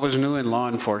what was new in law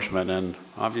enforcement, and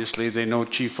obviously they know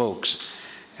Chief Oakes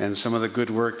and some of the good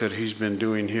work that he's been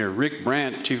doing here. Rick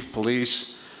Brandt, Chief of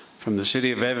Police from the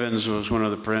City of Evans, was one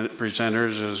of the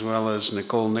presenters, as well as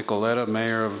Nicole Nicoletta,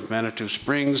 Mayor of Manitou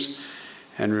Springs,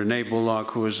 and Renee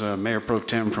Bullock, who is Mayor Pro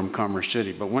Tem from Commerce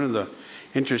City. But one of the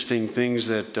interesting things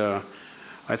that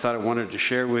I thought I wanted to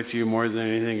share with you more than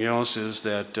anything else is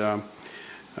that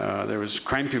there was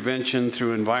crime prevention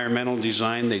through environmental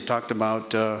design. They talked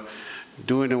about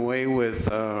doing away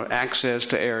with access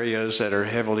to areas that are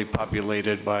heavily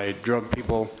populated by drug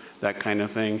people, that kind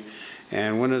of thing.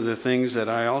 And one of the things that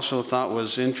I also thought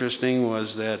was interesting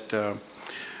was that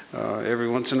every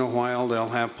once in a while they'll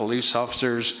have police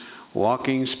officers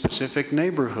walking specific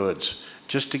neighborhoods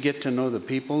just to get to know the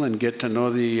people and get to know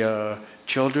the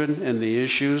children and the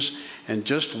issues. And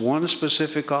just one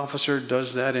specific officer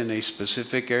does that in a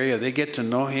specific area. They get to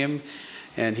know him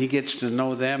and he gets to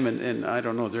know them, and I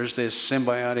don't know, there's this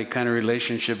symbiotic kind of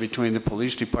relationship between the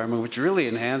police department, which really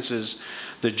enhances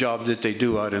the job that they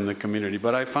do out in the community.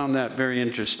 But I found that very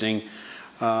interesting.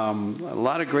 A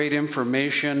lot of great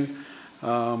information.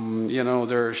 You know,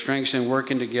 there are strengths in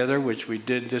working together, which we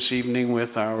did this evening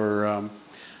with our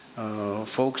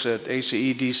folks at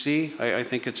ACEDC. I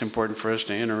think it's important for us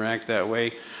to interact that way.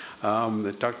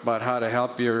 They talked about how to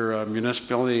help your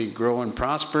municipality grow and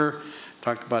prosper.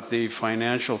 Talked about the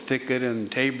financial thicket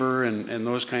and Tabor and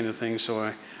those kind of things. So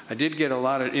I did get a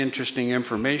lot of interesting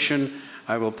information.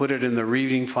 I will put it in the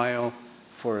reading file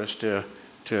for us to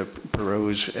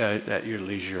peruse at your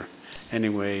leisure.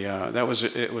 Anyway,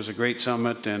 it was a great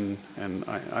summit, and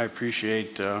I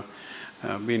appreciate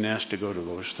being asked to go to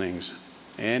those things.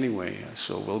 Anyway,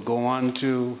 so we'll go on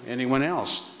to anyone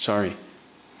else. Sorry.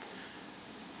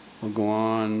 We'll go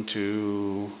on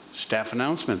to staff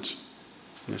announcements.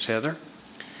 Ms. Heather?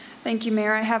 Thank you,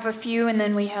 Mayor. I have a few, and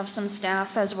then we have some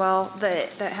staff as well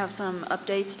that have some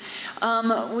updates.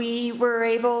 We were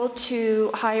able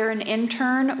to hire an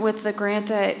intern with the grant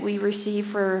that we received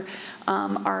for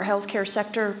our healthcare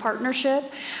sector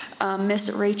partnership. Miss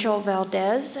Rachel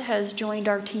Valdez has joined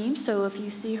our team, so if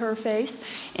you see her face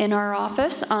in our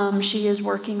office, she is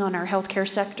working on our healthcare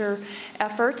sector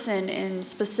efforts and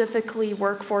specifically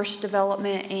workforce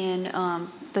development and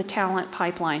the talent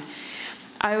pipeline.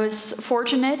 I was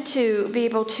fortunate to be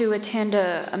able to attend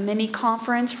a mini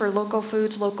conference for local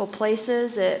foods, local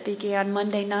places. It began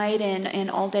Monday night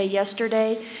and all day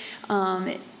yesterday.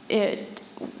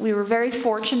 We were very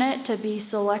fortunate to be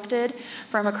selected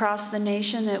from across the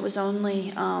nation. It was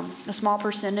only a small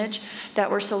percentage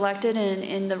that were selected,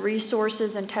 in the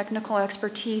resources and technical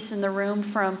expertise in the room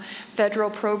from federal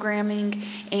programming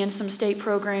and some state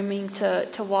programming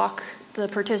to walk the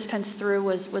participants through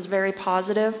was very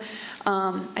positive.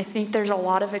 I think there's a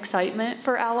lot of excitement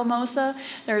for Alamosa.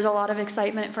 There's a lot of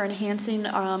excitement for enhancing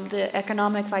the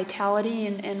economic vitality,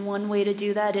 and one way to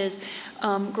do that is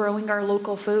growing our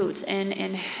local foods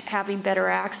and having better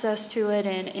access to it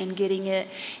and getting it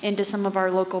into some of our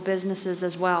local businesses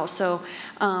as well. So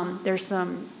there's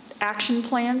some action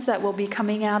plans that will be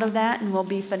coming out of that and will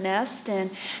be finessed.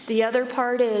 And the other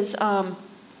part is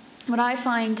what I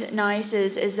find nice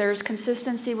is there's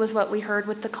consistency with what we heard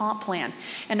with the comp plan.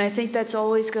 And I think that's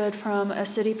always good from a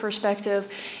city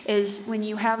perspective, is when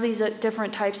you have these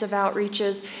different types of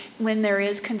outreaches, when there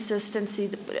is consistency,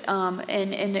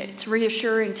 and it's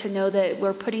reassuring to know that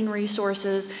we're putting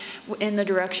resources in the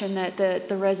direction that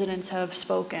the residents have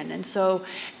spoken. And so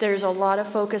there's a lot of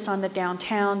focus on the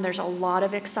downtown. There's a lot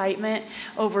of excitement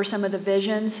over some of the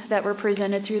visions that were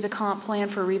presented through the comp plan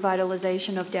for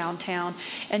revitalization of downtown.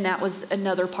 And that was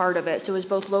another part of it. So it was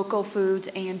both local foods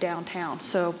and downtown.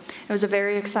 So it was a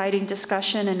very exciting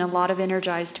discussion and a lot of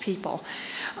energized people.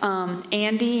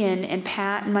 Andy and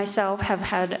Pat and myself have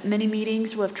had many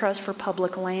meetings with Trust for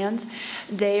Public Lands.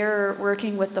 They're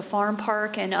working with the farm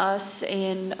park and us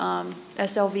and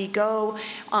SLV Go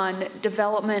on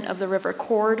development of the river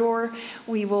corridor.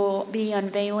 We will be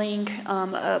unveiling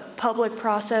a public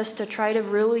process to try to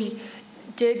really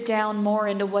dig down more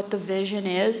into what the vision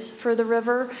is for the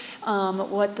river,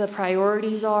 what the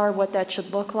priorities are, what that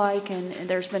should look like, and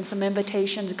there's been some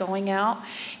invitations going out,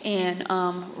 and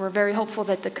we're very hopeful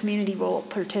that the community will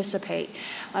participate.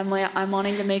 I'm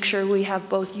wanting to make sure we have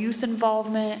both youth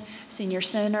involvement, senior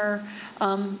center,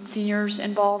 seniors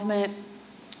involvement,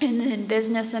 and then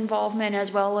business involvement,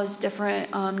 as well as different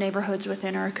neighborhoods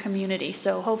within our community.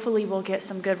 So hopefully we'll get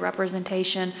some good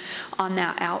representation on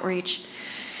that outreach.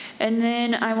 And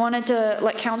then I wanted to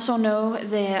let council know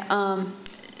that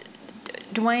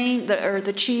Dwayne,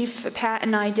 the chief, Pat,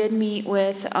 and I did meet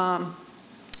with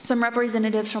some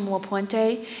representatives from La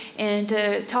Puente and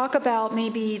to talk about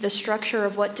maybe the structure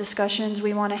of what discussions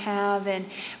we want to have and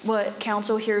what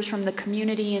council hears from the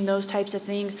community and those types of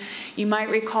things. You might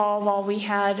recall while we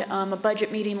had a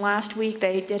budget meeting last week,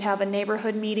 they did have a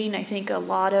neighborhood meeting. I think a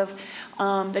lot of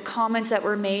the comments that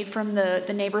were made from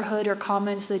the neighborhood are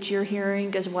comments that you're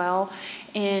hearing as well,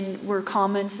 and were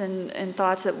comments and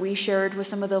thoughts that we shared with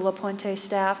some of the La Puente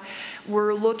staff.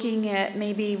 We're looking at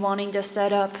maybe wanting to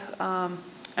set up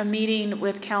a meeting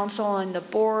with council and the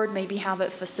board, maybe have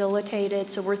it facilitated.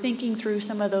 So we're thinking through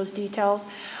some of those details.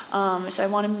 So I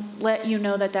want to let you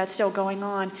know that that's still going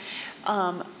on.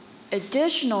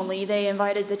 Additionally, they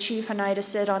invited the chief and I to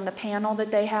sit on the panel that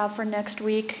they have for next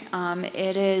week.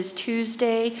 It is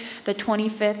Tuesday, the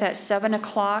 25th at 7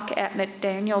 o'clock at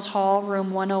McDaniels Hall,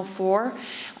 room 104.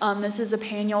 This is a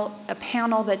panel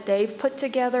that they've put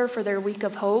together for their Week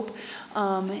of Hope.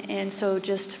 And so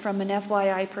just from an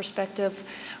FYI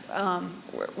perspective,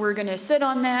 we're going to sit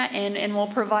on that and we'll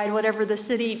provide whatever the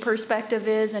city perspective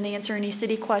is and answer any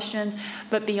city questions.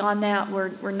 But beyond that,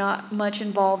 we're not much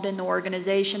involved in the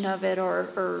organization of it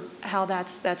or how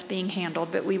that's being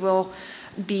handled. But we will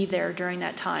be there during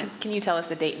that time. Can you tell us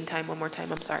the date and time one more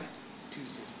time? I'm sorry.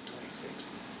 Tuesday's the 26th.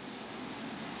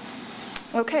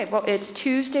 Okay, well, it's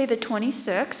Tuesday the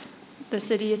 26th. The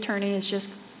city attorney has just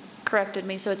corrected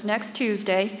me. So it's next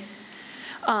Tuesday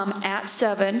at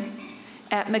 7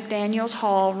 at McDaniels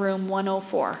Hall, room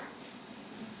 104.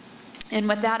 And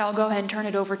with that, I'll go ahead and turn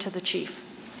it over to the chief.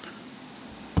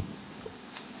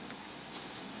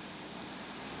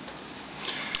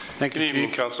 Thank you, Good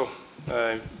evening, Council.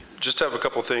 Just have a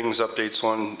couple things, updates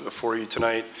on for you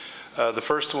tonight. The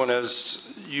first one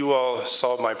is you all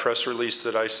saw my press release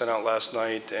that I sent out last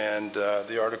night and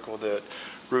the article that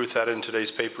Ruth had in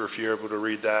today's paper, if you're able to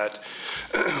read that.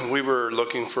 We were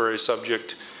looking for a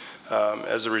subject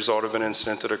as a result of an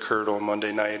incident that occurred on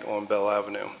Monday night on Bell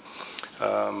Avenue.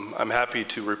 I'm happy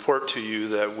to report to you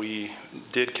that we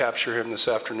did capture him this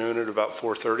afternoon at about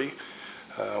 4:30.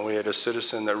 We had a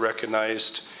citizen that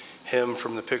recognized him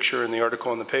from the picture in the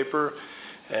article in the paper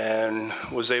and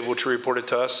was able to report it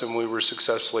to us, and we were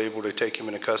successfully able to take him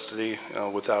into custody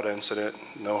without incident,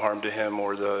 no harm to him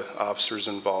or the officers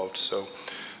involved. So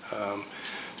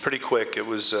pretty quick. It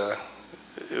was a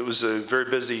very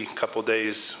busy couple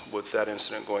days with that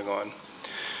incident going on.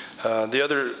 The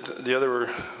other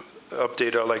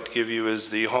update I'd like to give you is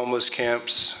the homeless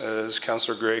camps, as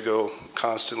Councilor Grego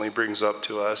constantly brings up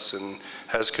to us and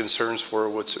has concerns for,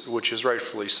 which is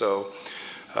rightfully so.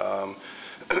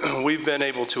 We've been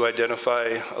able to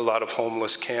identify a lot of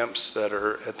homeless camps that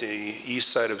are at the east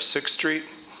side of 6th Street,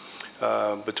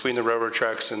 between the railroad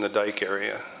tracks and the dike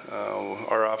area.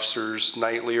 Our officers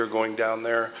nightly are going down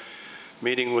there,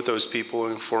 meeting with those people,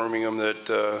 informing them that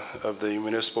of the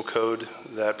municipal code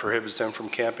that prohibits them from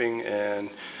camping, and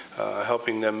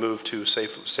helping them move to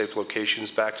safe locations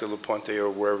back to La Puente or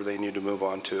wherever they need to move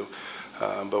on to.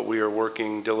 But we are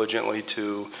working diligently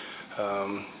to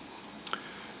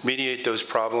mediate those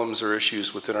problems or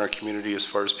issues within our community as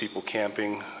far as people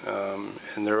camping.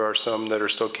 And there are some that are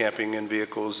still camping in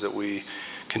vehicles that we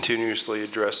continuously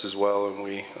address as well. And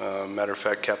we, matter of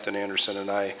fact, Captain Anderson and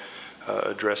I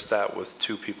addressed that with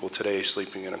 2 people today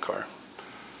sleeping in a car.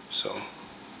 So,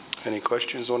 any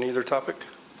questions on either topic?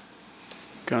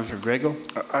 Councilor Grego?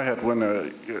 I had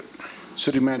one.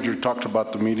 City manager talked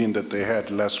about the meeting that they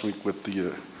had last week with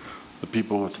the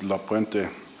people with La Puente.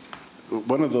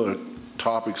 One of the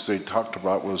topics they talked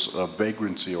about was a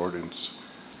vagrancy ordinance.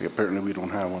 Apparently we don't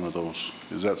have one of those.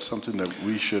 Is that something that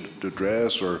we should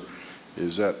address, or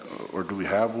is that, or do we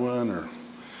have one, or?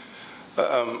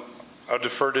 I'll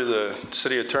defer to the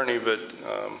city attorney, but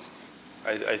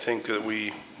I think that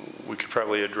we could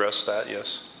probably address that,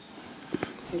 yes.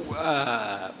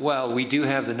 Well, we do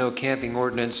have the no camping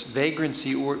ordinance.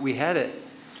 Vagrancy, we had it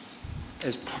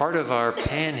as part of our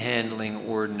panhandling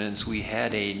ordinance. We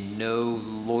had a no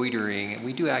loitering, and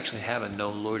we do actually have a no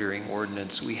loitering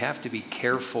ordinance. We have to be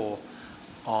careful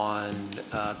on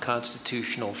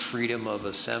constitutional freedom of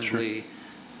assembly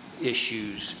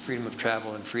issues, freedom of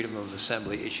travel and freedom of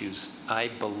assembly issues. I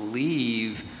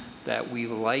believe that we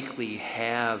likely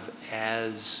have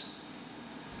as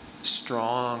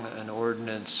strong an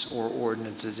ordinance or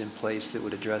ordinances in place that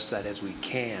would address that as we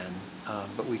can,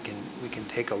 but we can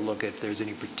take a look if there's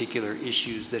any particular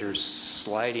issues that are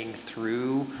sliding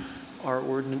through our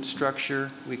ordinance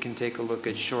structure. We can take a look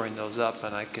at shoring those up,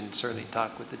 and I can certainly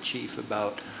talk with the chief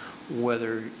about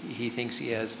whether he thinks he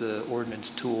has the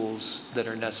ordinance tools that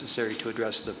are necessary to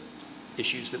address the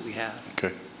issues that we have.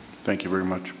 Okay, thank you very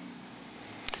much.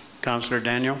 Councilor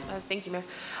Daniel? Thank you, Mayor.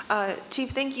 Chief,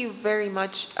 thank you very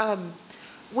much.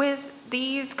 With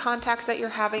these contacts that you're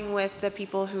having with the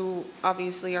people who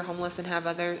obviously are homeless and have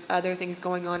other things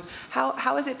going on,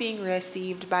 how is it being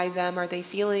received by them? Are they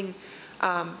feeling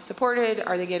supported?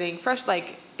 Are they getting fresh?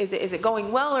 Like, is it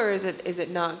going well, or is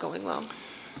it not going well?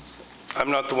 I'm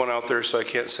not the one out there, so I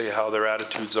can't say how their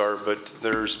attitudes are, but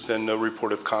there's been no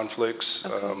report of conflicts.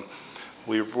 Okay.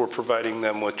 We're providing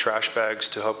them with trash bags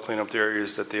to help clean up the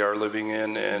areas that they are living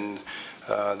in, and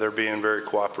they're being very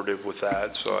cooperative with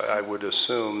that. So I would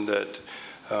assume that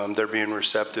they're being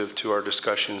receptive to our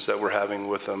discussions that we're having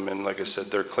with them. And like I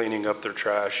said, they're cleaning up their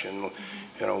trash, and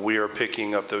we are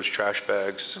picking up those trash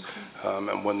bags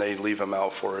and when they leave them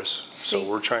out for us. So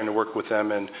we're trying to work with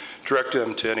them and direct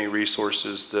them to any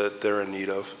resources that they're in need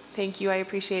of. Thank you. I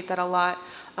appreciate that a lot.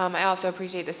 I also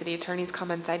appreciate the city attorney's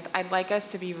comments. I'd like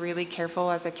us to be really careful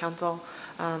as a council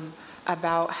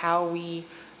about how we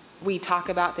talk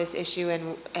about this issue,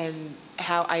 and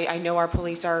how I know our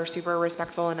police are super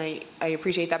respectful, and I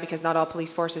appreciate that, because not all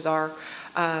police forces are.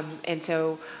 And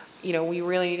so, we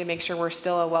really need to make sure we're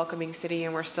still a welcoming city,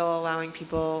 and we're still allowing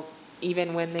people,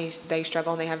 even when they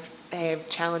struggle and they have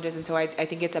challenges. And so I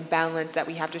think it's a balance that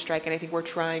we have to strike, and I think we're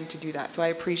trying to do that. So I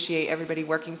appreciate everybody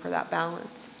working for that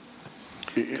balance.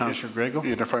 Councilor Grego?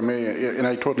 And if I may, and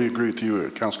I totally agree with you,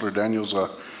 Councilor Daniels,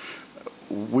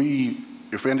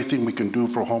 if anything we can do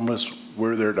for homeless,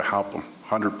 we're there to help them,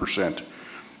 100%.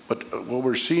 But what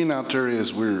we're seeing out there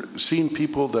is we're seeing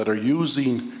people that are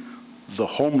using the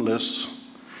homeless,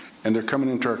 and they're coming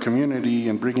into our community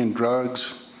and bringing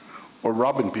drugs or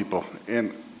robbing people.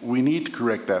 And we need to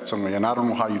correct that someday, and I don't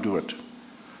know how you do it.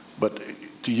 But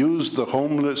to use the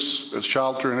homeless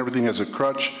shelter and everything as a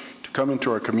crutch to come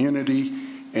into our community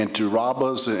and to rob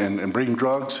us and bring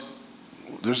drugs,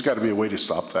 there's got to be a way to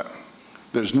stop that.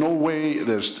 There's no way,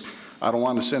 I don't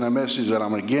want to send a message that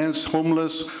I'm against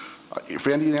homeless. If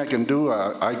anything I can do,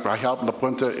 I help La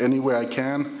Puente any way I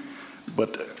can,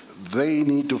 but they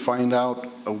need to find out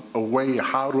a way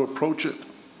how to approach it,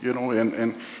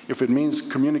 and if it means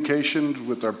communication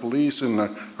with our police and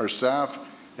our staff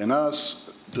and us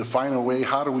to find a way,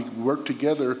 how do we work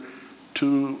together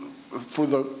to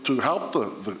help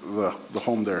the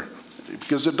home there,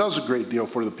 because it does a great deal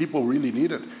for the people who really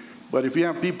need it. But if you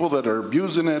have people that are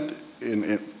abusing it,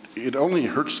 it only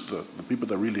hurts the people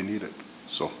that really need it.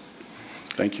 So,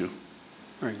 thank you.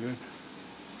 Very good.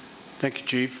 Thank you,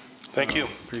 Chief. Thank you.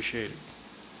 Appreciate it.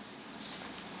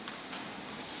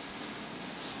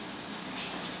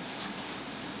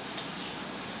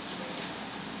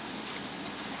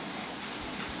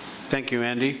 Thank you,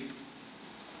 Andy.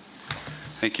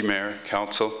 Thank you, Mayor,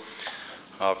 Council.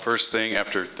 First thing,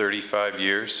 after 35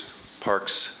 years,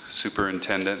 Parks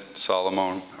Superintendent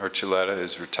Solomon Archuleta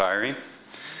is retiring.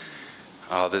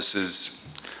 This is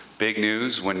big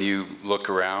news when you look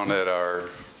around at our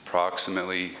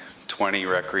approximately 20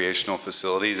 recreational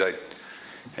facilities. I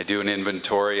do an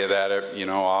inventory of that,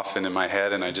 often in my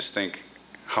head, and I just think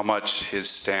how much his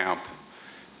stamp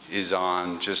is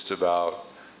on just about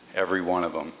every one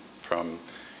of them, from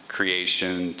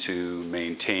creation to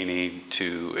maintaining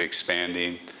to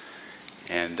expanding.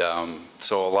 And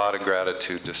so a lot of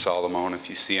gratitude to Solomon. If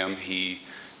you see him, he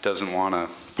doesn't want to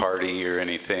party or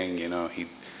anything,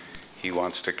 he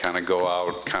wants to kind of go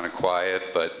out kind of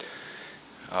quiet, but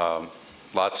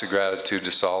lots of gratitude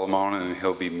to Solomon, and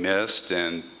he'll be missed,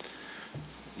 and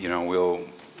we'll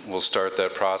start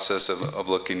that process of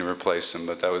looking to replace him.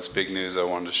 But that was big news I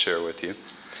wanted to share with you.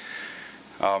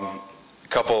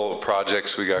 Couple of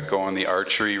projects we got going. The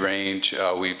archery range,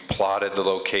 we've plotted the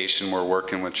location. We're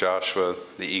working with Joshua,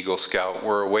 the Eagle Scout.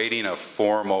 We're awaiting a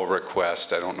formal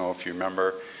request. I don't know if you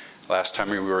remember, last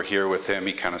time we were here with him,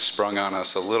 he kind of sprung on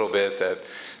us a little bit that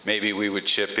maybe we would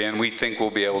chip in. We think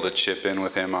we'll be able to chip in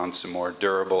with him on some more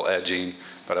durable edging,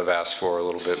 but I've asked for a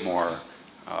little bit more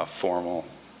formal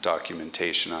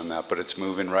documentation on that. But it's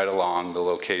moving right along. The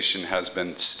location has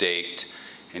been staked,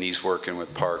 and he's working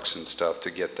with parks and stuff to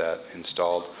get that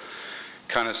installed.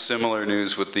 Kind of similar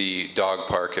news with the dog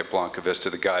park at Blanca Vista.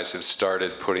 The guys have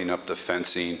started putting up the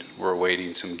fencing. We're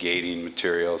awaiting some gating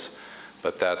materials,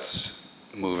 but that's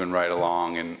moving right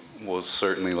along, and we'll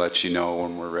certainly let you know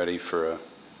when we're ready for a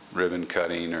ribbon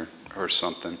cutting or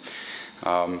something.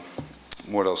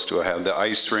 What else do I have? The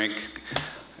ice rink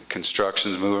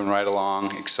construction's moving right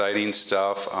along. Exciting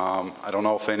stuff. I don't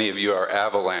know if any of you are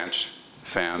Avalanche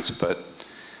fans, but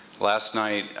last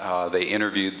night, they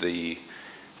interviewed the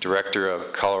director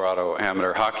of Colorado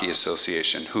Amateur Hockey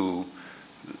Association, who,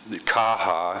 the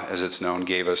CAHA, as it's known,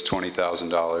 gave us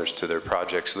 $20,000 to their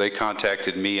project. So they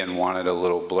contacted me and wanted a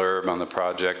little blurb on the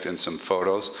project and some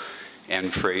photos,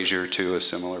 and Fraser too, a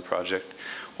similar project.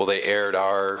 Well, they aired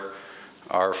our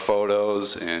our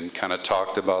photos and kind of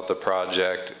talked about the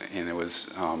project, and it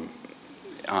was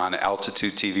on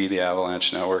Altitude TV, the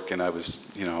Avalanche Network, and I was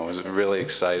really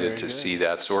excited to see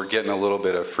that. So we're getting a little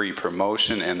bit of free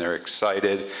promotion, and they're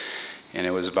excited. And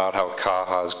it was about how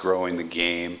Kaha's growing the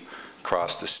game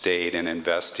across the state and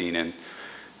investing in,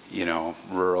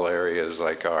 rural areas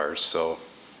like ours. So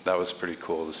that was pretty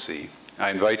cool to see. I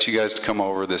invite you guys to come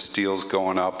over. The steel's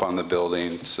going up on the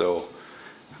building, so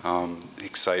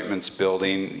excitement's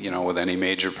building. With any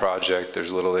major project,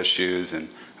 there's little issues, and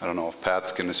I don't know if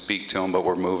Pat's going to speak to them, but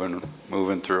we're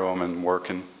moving through them and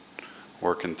working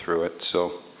through it.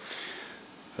 So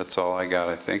that's all I got,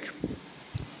 I think.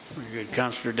 Very good.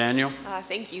 Councilor Daniel?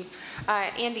 Thank you.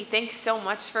 Andy, thanks so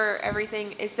much for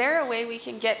everything. Is there a way we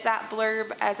can get that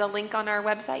blurb as a link on our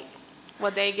website?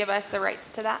 Would they give us the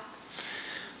rights to that?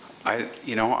 I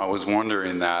was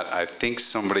wondering that. I think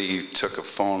somebody took a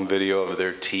phone video of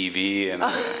their TV, and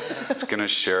I was going to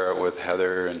share it with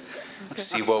Heather and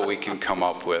see what we can come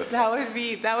up with. That would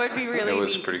be really It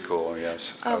was neat. pretty cool,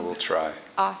 yes. I will try.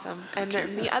 Awesome. And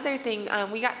then the other thing,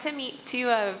 we got to meet two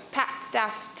of Pat's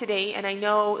staff today, and I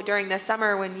know during the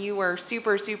summer when you were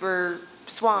super, super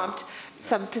swamped,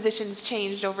 some positions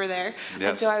changed over there. Yes.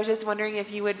 And so I was just wondering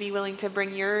if you would be willing to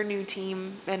bring your new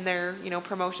team and their,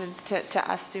 promotions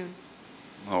to us soon.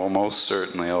 Oh, most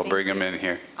certainly. I'll bring them in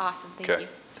here. Awesome. Thank you.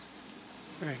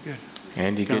 Very good.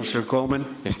 Andy, Councilor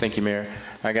Coleman? Yes, thank you, Mayor.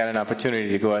 I got an opportunity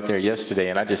to go out there yesterday,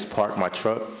 and I just parked my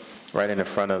truck right in the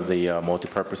front of the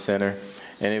multipurpose center,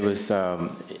 and it was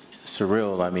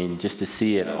surreal. I mean, just to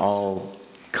see it all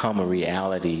come a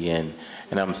reality, and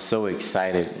I'm so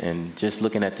excited. And just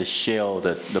looking at the shell,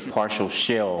 the partial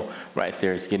shell right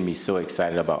there is getting me so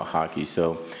excited about hockey.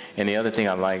 So, and the other thing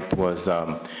I liked was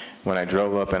when I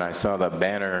drove up and I saw the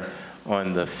banner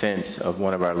on the fence of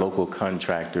one of our local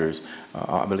contractors,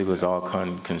 I believe it was All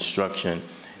Construction,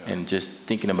 and just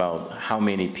thinking about how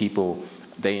many people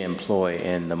they employ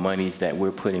and the monies that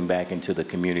we're putting back into the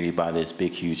community by this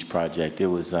big, huge project. It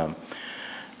was,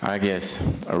 I guess,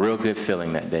 a real good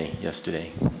feeling that day,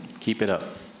 yesterday. Keep it up.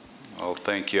 Well,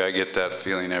 thank you. I get that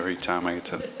feeling every time I get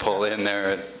to pull in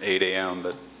there at 8 a.m.,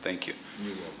 but thank you.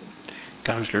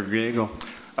 Councilor Griego?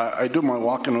 I do my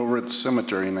walking over at the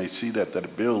cemetery, and I see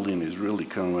that building is really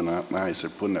coming out nice.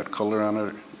 They're putting that color on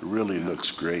it. It really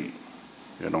looks great,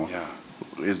 Yeah.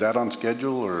 Is that on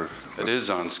schedule, or? It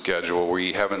is on schedule.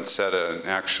 We haven't set an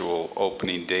actual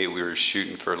opening date. We were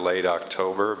shooting for late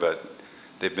October, but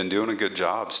they've been doing a good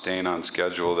job staying on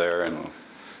schedule there, and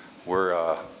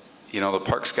we're, the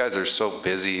Parks guys are so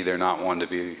busy. They're not one to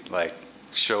be like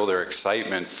show their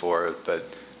excitement for it, but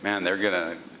man, they're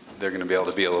gonna be able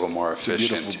to be a little more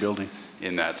efficient. It's a beautiful building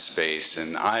in that space,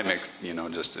 and I'm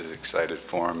just as excited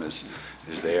for them as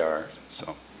they are.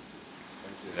 So,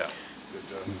 yeah.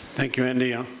 Thank you,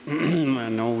 Andy. I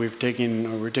know we're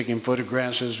taking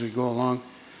photographs as we go along.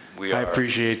 We are. I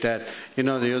appreciate that.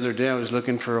 The other day I was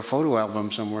looking for a photo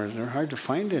album somewhere. They're hard to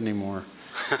find anymore.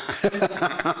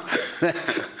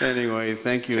 Anyway,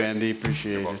 thank you, Andy.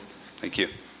 Appreciate it. Thank you.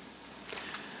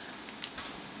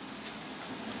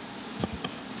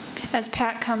 As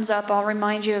Pat comes up, I'll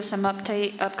remind you of some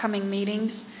upcoming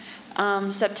meetings.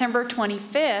 September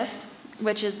 25th,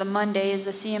 which is the Monday, is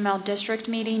the CML district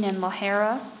meeting in La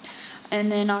Jera.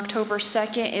 And then October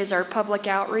 2nd is our public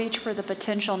outreach for the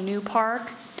potential new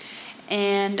park.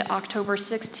 And October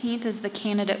 16th is the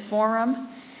candidate forum.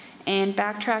 And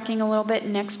backtracking a little bit,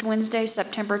 next Wednesday,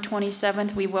 September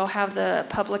 27th, we will have the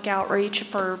public outreach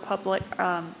for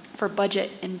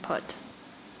budget input.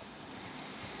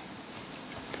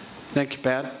 Thank you,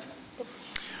 Pat.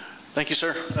 Thank you,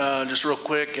 sir. Just real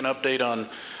quick, an update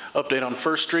on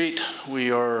First Street.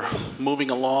 We are moving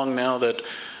along now that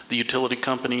the utility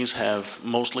companies have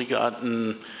mostly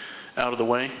gotten out of the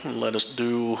way and let us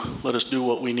do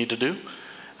what we need to do.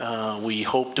 We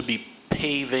hope to be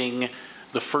paving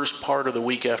the first part of the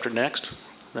week after next.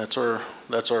 That's our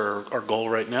goal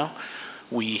right now.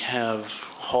 We have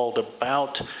hauled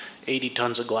about 80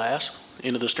 tons of glass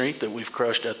into the street that we've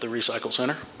crushed at the recycle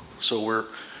center. So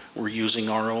we're using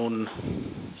our own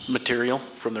material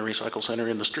from the recycle center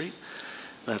in the street.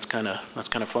 That's kind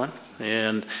of fun.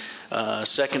 And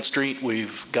 2nd Street,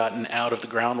 we've gotten out of the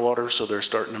groundwater, so they're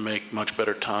starting to make much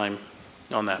better time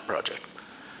on that project.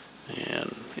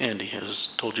 And Andy has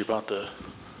told you about the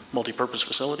multi-purpose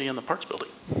facility in the Parks building.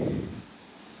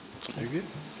 Very good.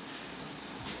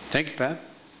 Thank you, Pat.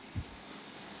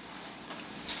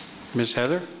 Ms.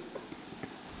 Heather?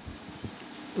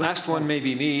 Last one may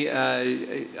be me.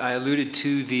 I alluded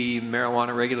to the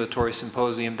Marijuana Regulatory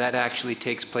Symposium. That actually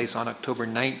takes place on October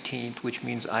 19th, which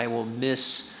means I will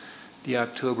miss the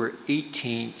October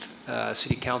 18th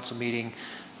City Council meeting.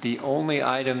 The only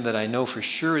item that I know for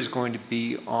sure is going to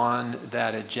be on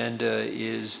that agenda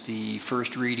is the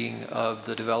first reading of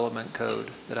the development code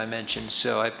that I mentioned.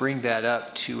 So I bring that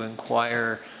up to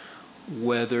inquire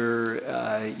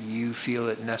whether you feel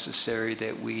it necessary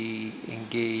that we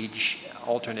engage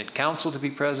alternate counsel to be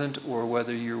present, or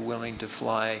whether you're willing to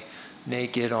fly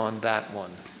naked on that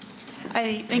one.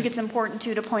 I think it's important,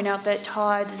 too, to point out that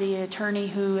Todd, the attorney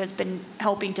who has been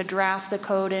helping to draft the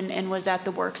code and was at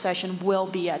the work session, will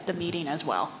be at the meeting as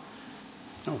well.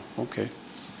 Oh, okay.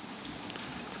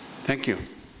 Thank you.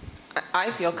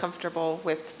 I feel comfortable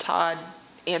with Todd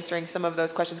answering some of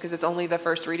those questions because it's only the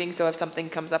first reading. So if something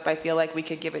comes up, I feel like we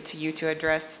could give it to you to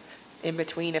address in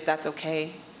between, if that's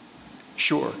okay.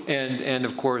 Sure. And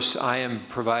of course, I am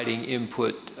providing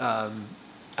input.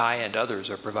 I and others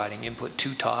are providing input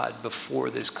to Todd before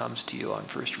this comes to you on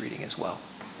first reading as well.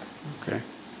 Okay.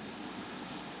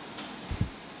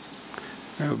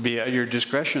 That would be at your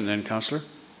discretion then, Councillor.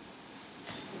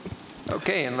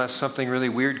 Okay, unless something really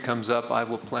weird comes up, I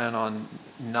will plan on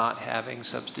not having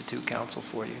substitute counsel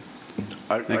for you.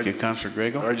 Thank you, Councillor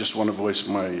Grego. I just want to voice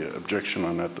my objection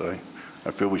on that.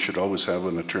 I feel we should always have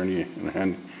an attorney in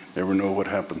hand. Never know what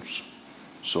happens.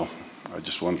 So I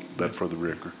just want that for the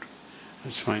record.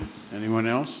 That's fine. Anyone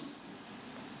else?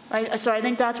 So I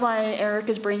think that's why Eric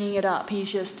is bringing it up.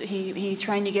 He's just, he's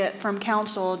trying to get from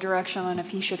counsel direction on if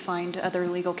he should find other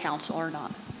legal counsel or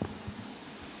not.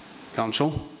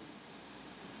 Counsel?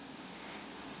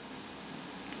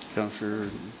 Councillor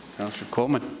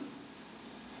Coleman.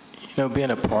 You know,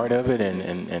 being a part of it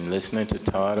and listening to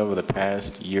Todd over the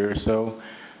past year or so,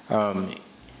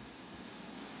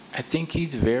 I think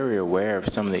he's very aware of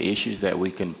some of the issues that we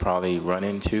can probably run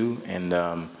into. And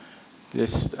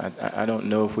I don't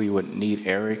know if we would need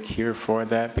Eric here for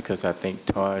that, because I think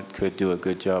Todd could do a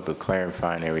good job of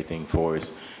clarifying everything for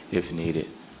us if needed.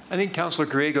 I think Councilor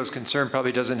Griego's concern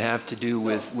probably doesn't have to do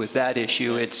with that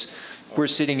issue. It's we're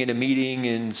sitting in a meeting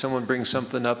and someone brings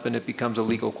something up and it becomes a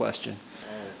legal question.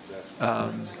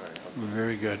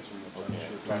 Very good.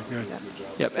 Very good.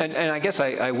 Yep. And I guess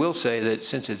I will say that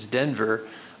since it's Denver,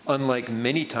 unlike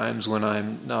many times when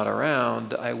I'm not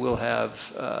around, I will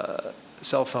have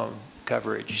cell phone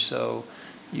coverage. So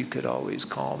you could always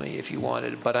call me if you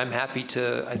wanted. But I'm happy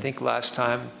to. I think last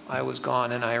time I was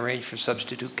gone and I arranged for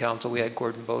substitute counsel, we had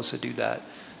Gordon Bosa do that.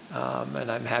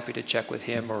 And I'm happy to check with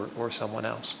him or someone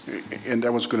else. And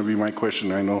that was going to be my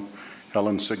question. I know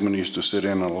Helen Sigmund used to sit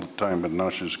in all the time, but now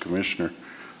she's commissioner.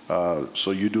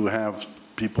 So you do have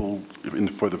people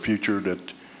for the future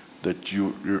that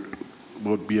you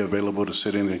would be available to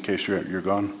sit in case you're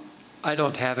gone? I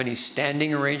don't have any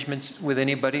standing arrangements with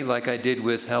anybody like I did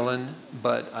with Helen,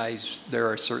 but there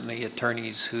are certainly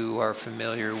attorneys who are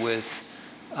familiar with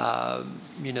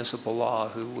municipal law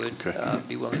who would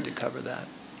be willing to cover that.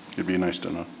 It'd be nice to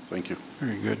know. Thank you.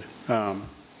 Very good.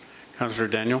 Councillor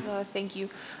Daniel? Thank you.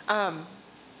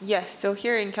 Yes, so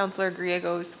hearing Councillor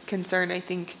Griego's concern, I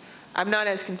think I'm not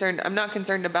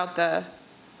concerned about the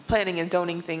planning and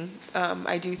zoning thing.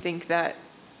 I do think that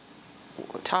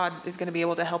Todd is going to be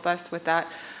able to help us with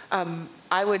that.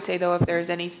 I would say, though, if there's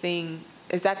anything,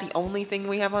 is that the only thing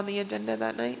we have on the agenda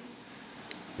that night?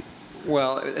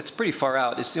 Well, it's pretty far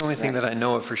out. It's the only thing that I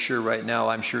know of for sure right now.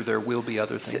 I'm sure there will be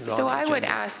other things on the agenda. So I would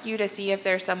ask you to see if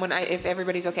there's someone, if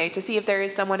everybody's okay, to see if there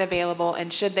is someone available,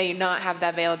 and should they not have the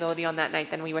availability on that night,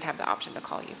 then we would have the option to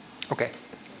call you. Okay.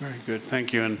 Very good.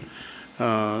 Thank you. And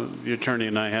the attorney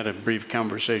and I had a brief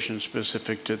conversation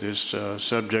specific to this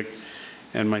subject,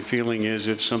 and my feeling is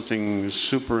if something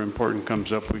super important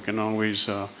comes up, we can always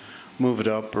move it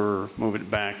up or move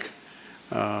it back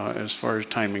as far as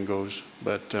timing goes.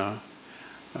 But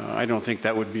I don't think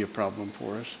that would be a problem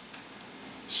for us.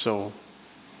 So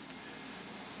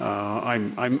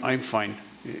I'm fine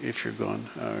if you're gone.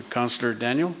 Councillor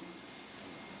Daniel?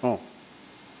 Oh.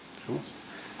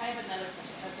 I have another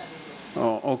question.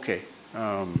 Oh, okay.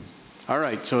 All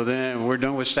right, so then we're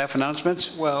done with staff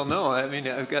announcements? Well, no, I mean,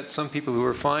 I've got some people who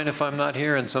are fine if I'm not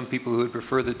here and some people who would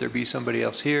prefer that there be somebody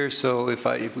else here. So if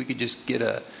we could just get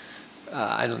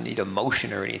I don't need a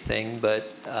motion or anything,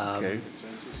 but okay.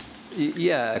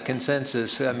 Yeah,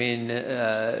 consensus. I mean,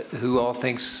 who all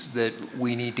thinks that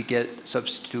we need to get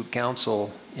substitute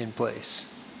counsel in place?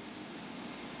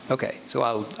 Okay, so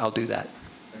I'll do that.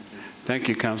 Thank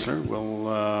you, Councillor.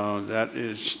 Well, that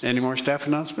is, any more staff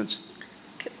announcements?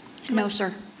 No,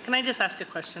 sir. Can I just ask a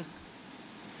question?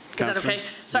 Is Councillor? that okay?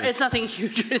 Sorry, it's nothing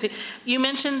huge or anything. You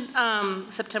mentioned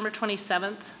September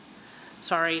 27th,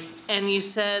 sorry, and you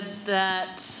said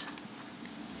that,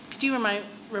 could you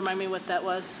remind me what that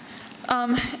was?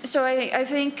 So I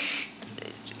think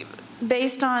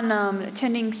Based on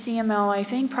attending CML, I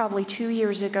think probably 2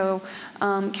 years ago,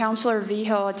 Councilor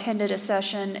Vigil attended a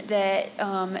session that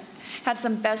had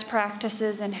some best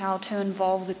practices in how to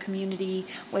involve the community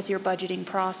with your budgeting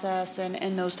process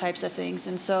and those types of things.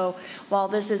 And so while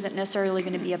this isn't necessarily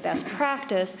going to be a best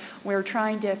practice, we're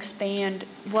trying to expand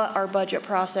what our budget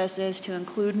process is to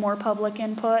include more public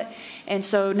input. And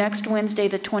so next Wednesday,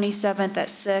 the 27th at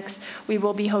 6, we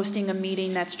will be hosting a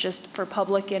meeting that's just for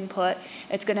public input.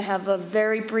 It's going to have a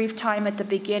very brief time at the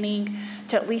beginning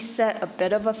to at least set a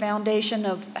bit of a foundation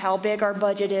of how big our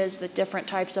budget is, the different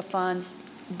types of funds,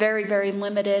 very, very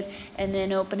limited, and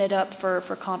then open it up for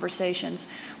conversations.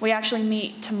 We actually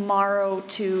meet tomorrow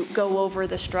to go over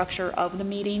the structure of the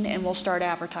meeting, and we'll start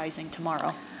advertising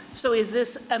tomorrow. So is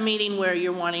this a meeting where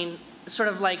you're wanting, sort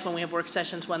of like when we have work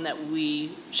sessions, one that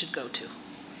we should go to?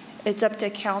 It's up to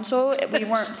council. We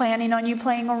weren't planning on you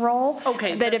playing a role.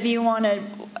 Okay. But if you want to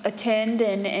attend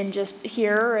and just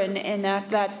hear and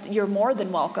that you're more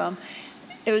than welcome.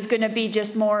 It was going to be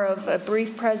just more of a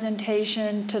brief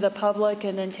presentation to the public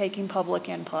and then taking public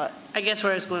input. I guess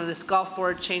where I was going, this golf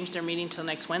board changed their meeting till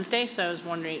next Wednesday, so I was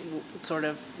wondering sort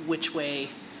of which way.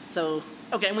 So,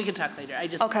 okay, and we can talk later.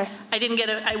 Okay. I didn't get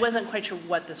it. I wasn't quite sure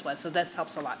what this was, so this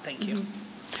helps a lot. Thank you.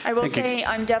 I will say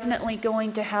I'm definitely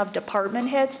going to have department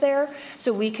heads there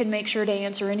so we can make sure to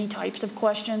answer any types of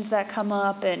questions that come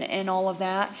up and all of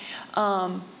that.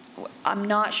 I'm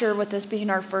not sure with this being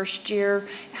our first year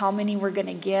how many we're going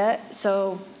to get,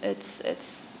 so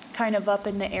it's kind of up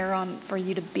in the air for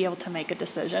you to be able to make a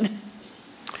decision.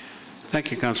 Thank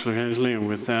you, Councilor Hensley, and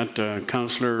with that,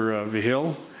 Councilor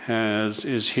Vigil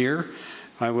is here.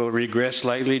 I will regress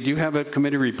slightly. Do you have a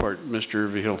committee report, Mr.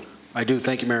 Vigil? I do.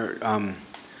 Thank you, Mayor.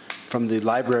 From the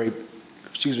library,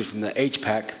 excuse me, from the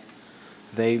HPAC,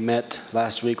 they met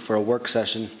last week for a work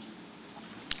session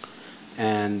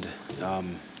and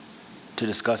to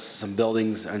discuss some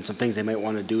buildings and some things they might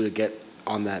want to do to get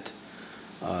on that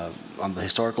on the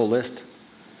historical list.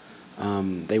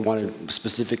 They wanted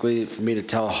specifically for me to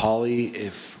tell Holly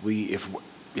if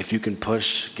you can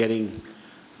push getting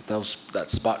that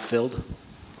spot filled,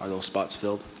 or those spots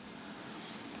filled.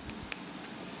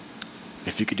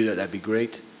 If you could do that, that'd be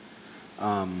great.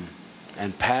 And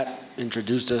Pat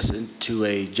introduced us to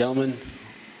a gentleman.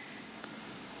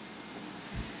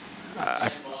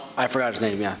 I forgot his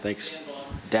name. Yeah, thanks.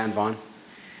 Dan Vaughn.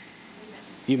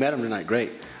 You met him tonight.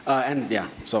 Great. And yeah,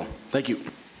 so thank you.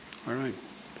 All right.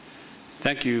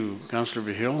 Thank you, Councilor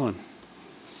Vigil, and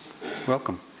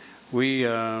welcome. We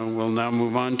will now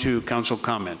move on to council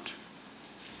comment.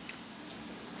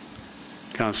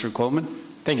 Councilor Coleman.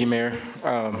 Thank you, Mayor.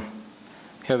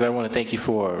 Heather, I want to thank you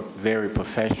for a very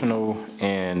professional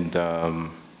and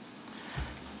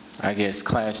I guess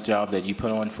class job that you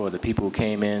put on for the people who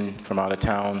came in from out of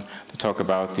town to talk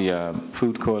about the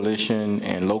Food Coalition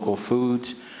and local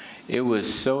foods. It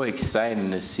was so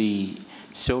exciting to see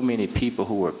so many people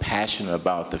who were passionate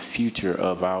about the future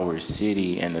of our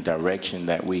city and the direction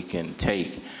that we can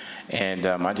take. And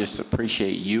I just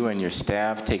appreciate you and your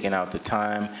staff taking out the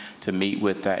time to meet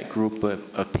with that group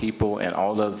of people, and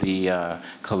all of the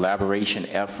collaboration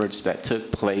efforts that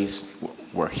took place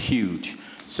were huge.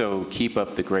 So keep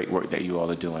up the great work that you all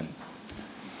are doing.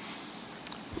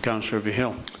 Councilor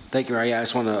Vigil. Thank you, Mayor. Yeah, I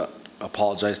just want to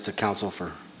apologize to council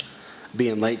for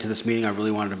being late to this meeting. I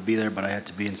really wanted to be there, but I had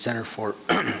to be in center for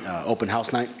open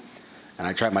house night, and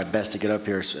I tried my best to get up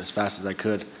here as fast as I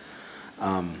could.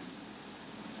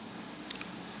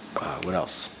 What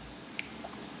else?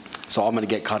 So I'm going to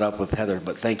get caught up with Heather,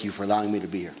 but thank you for allowing me to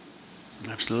be here.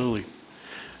 Absolutely.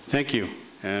 Thank you.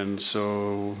 And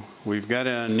so we've got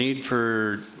a need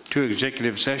for 2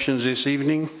 executive sessions this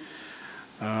evening.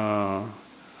 I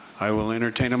will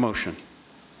entertain a motion.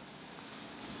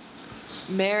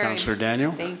 Mayor, Councilor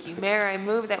Daniel. Thank you. Mayor, I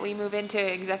move that we move into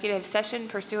executive session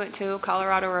pursuant to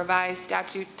Colorado Revised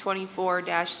Statutes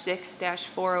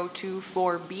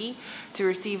 24-6-4024B to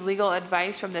receive legal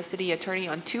advice from the city attorney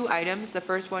on 2 items. The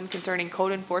first one concerning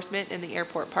code enforcement in the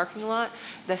airport parking lot.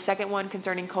 The second one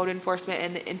concerning code enforcement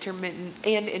and the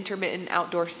intermittent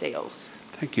outdoor sales.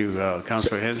 Thank you,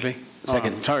 Councilor Hensley.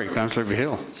 Second. Sorry, Councilor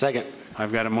Vigil. Second.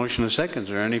 I've got a motion and a second. Is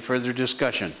there any further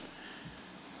discussion?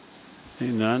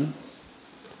 Seeing none.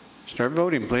 Start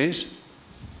voting, please.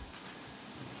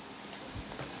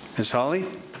 Ms. Hawley?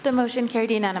 The motion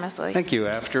carried unanimously. Thank you.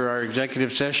 After our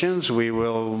executive sessions, we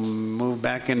will move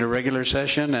back into regular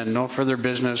session and no further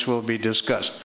business will be discussed.